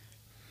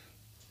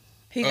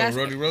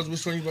 Roddy Rose.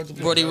 Which one you about to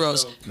play? Roddy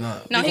Rose.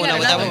 No, he got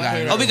another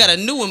one. Oh, we got a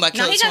new one by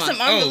Killer Twan. No, he got some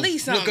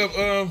unreleased look up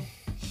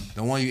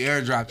the one you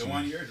airdropped. The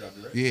one you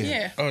airdropped, right?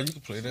 Yeah. Oh, you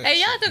can play that.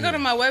 Hey, y'all can go to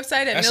my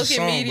website at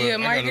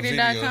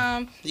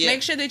milkitmediamarketing.com. Yeah.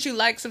 Make sure that you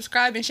like,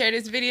 subscribe, and share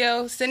this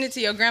video. Send it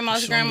to your grandma,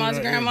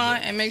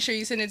 and make sure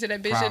you send it to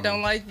that bitch that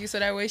don't like you, so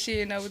that way she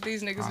didn't know what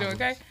these niggas do,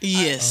 okay?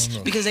 Yes,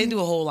 because they do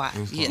a whole lot.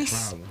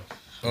 Yes.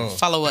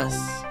 Follow us.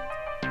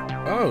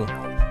 Oh.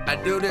 I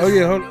do this. Oh,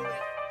 yeah, hold on.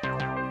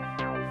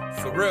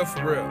 For real.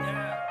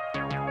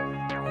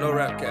 No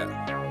rap cap.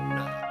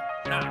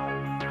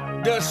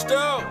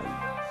 Gusto.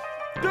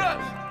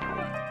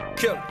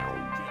 Kill him.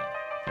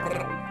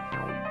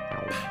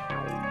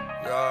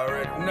 You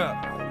already know.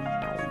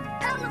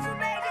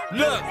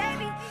 Look,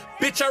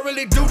 bitch, I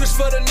really do this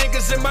for the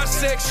niggas in my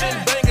section.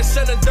 Bangin',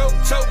 selling dope,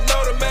 toting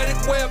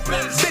automatic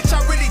weapons. Bitch,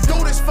 I really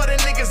do this for the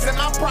niggas in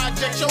my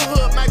project. Your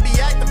hood might be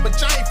active, but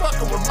you ain't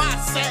fucking with my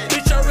set.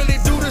 Bitch, I really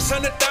do this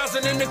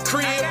 100,000 in the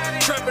crib.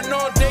 Trapping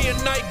all day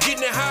and night,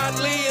 getting it how I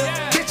live.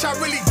 Bitch, I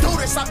really do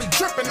this, I be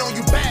dripping on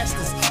you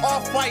bastards.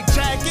 Off-white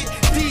jacket,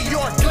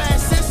 Dior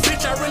glasses.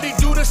 Bitch, I really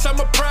do this, I'm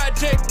a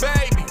project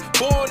baby.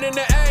 Born in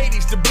the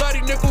 80s, the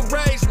bloody nickel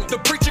raised me. The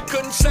preacher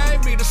couldn't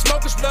save me, the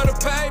smokers love to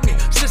pay me.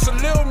 Since a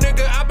little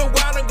nigga, I've been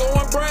wild and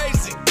going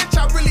brazy. Bitch,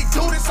 I really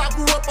do this, I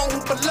grew up on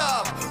Hooper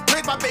Love.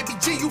 Raised by Baby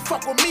G, you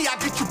fuck with me, I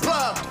get you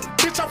plugged.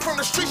 Bitch, I'm from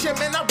the streets, yeah,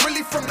 man, I'm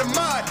really from the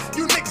mud.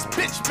 You niggas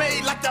bitch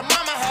made like your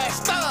mama had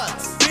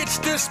studs. Bitch,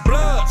 this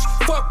bloods,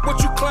 fuck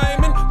what you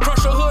claiming.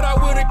 Crush a hood, I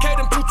with a K,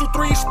 them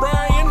 223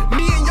 spraying.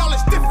 Me and y'all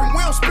is different, we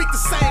don't speak the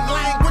same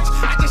language.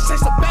 I just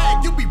chase a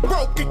bag, you be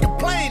broke and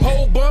complaining.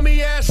 Whole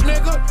bummy ass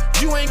nigga,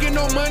 you ain't get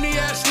no money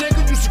ass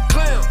nigga. You's a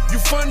clown, you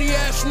funny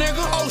ass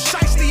nigga. Oh,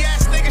 shiesty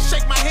ass nigga,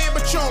 shake my hand,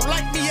 but you don't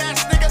like me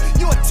ass nigga.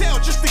 You a tell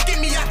just to get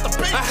me out the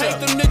picture. I hate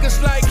them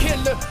niggas like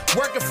Hitler,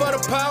 working for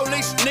the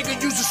police. Nigga,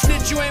 you's a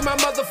snitch, you ain't my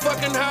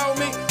motherfucking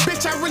homie.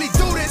 Bitch, I really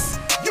do this.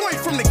 You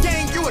ain't from the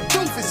gang, you a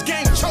doofus.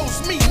 Gang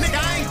chose me, nigga,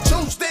 I ain't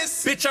choose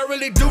this. Bitch, I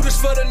really do this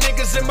for the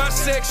niggas in my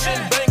section.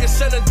 Bangin',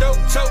 selling dope,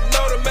 toting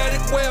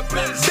automatic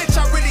weapons. Bitch,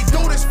 I really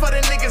do this for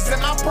the niggas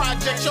in my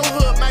project. Your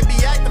hood might be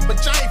active,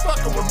 but you ain't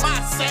fucking with my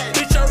set.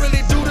 Bitch, I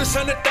really do this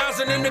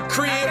 100,000 in the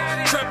crib.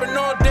 Trapping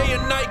all day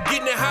and night,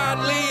 getting it how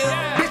I live.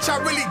 Bitch, I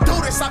really do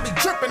this, I be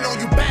dripping on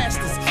you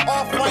bastards.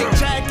 Off-white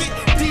jacket,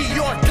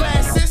 Dior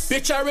glasses.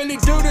 Bitch, I really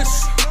do this.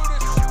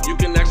 You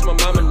can ask my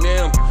mama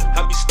now.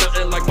 I be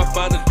stuntin' like my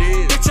father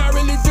did. Bitch, I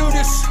really do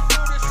this.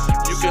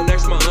 You can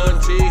ask my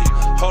auntie.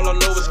 All I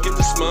know is get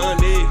this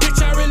money.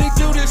 Bitch, I really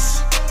do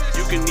this.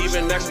 You can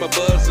even ask my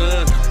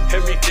buzzin'.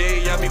 Every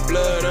day I be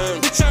blood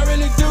on. Bitch, I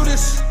really do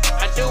this.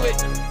 I do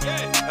it.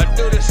 I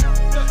do this.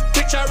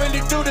 Bitch, I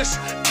really do this.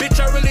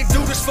 Bitch, I really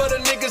do this for the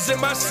niggas in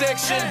my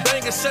section.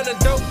 Bangin', selling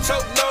dope,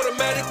 toting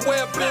automatic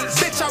weapons.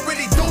 Bitch, I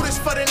really do this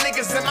for the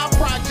niggas in my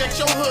project.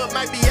 Your hood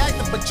might be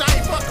active, but you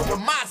ain't fucking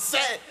with my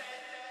set.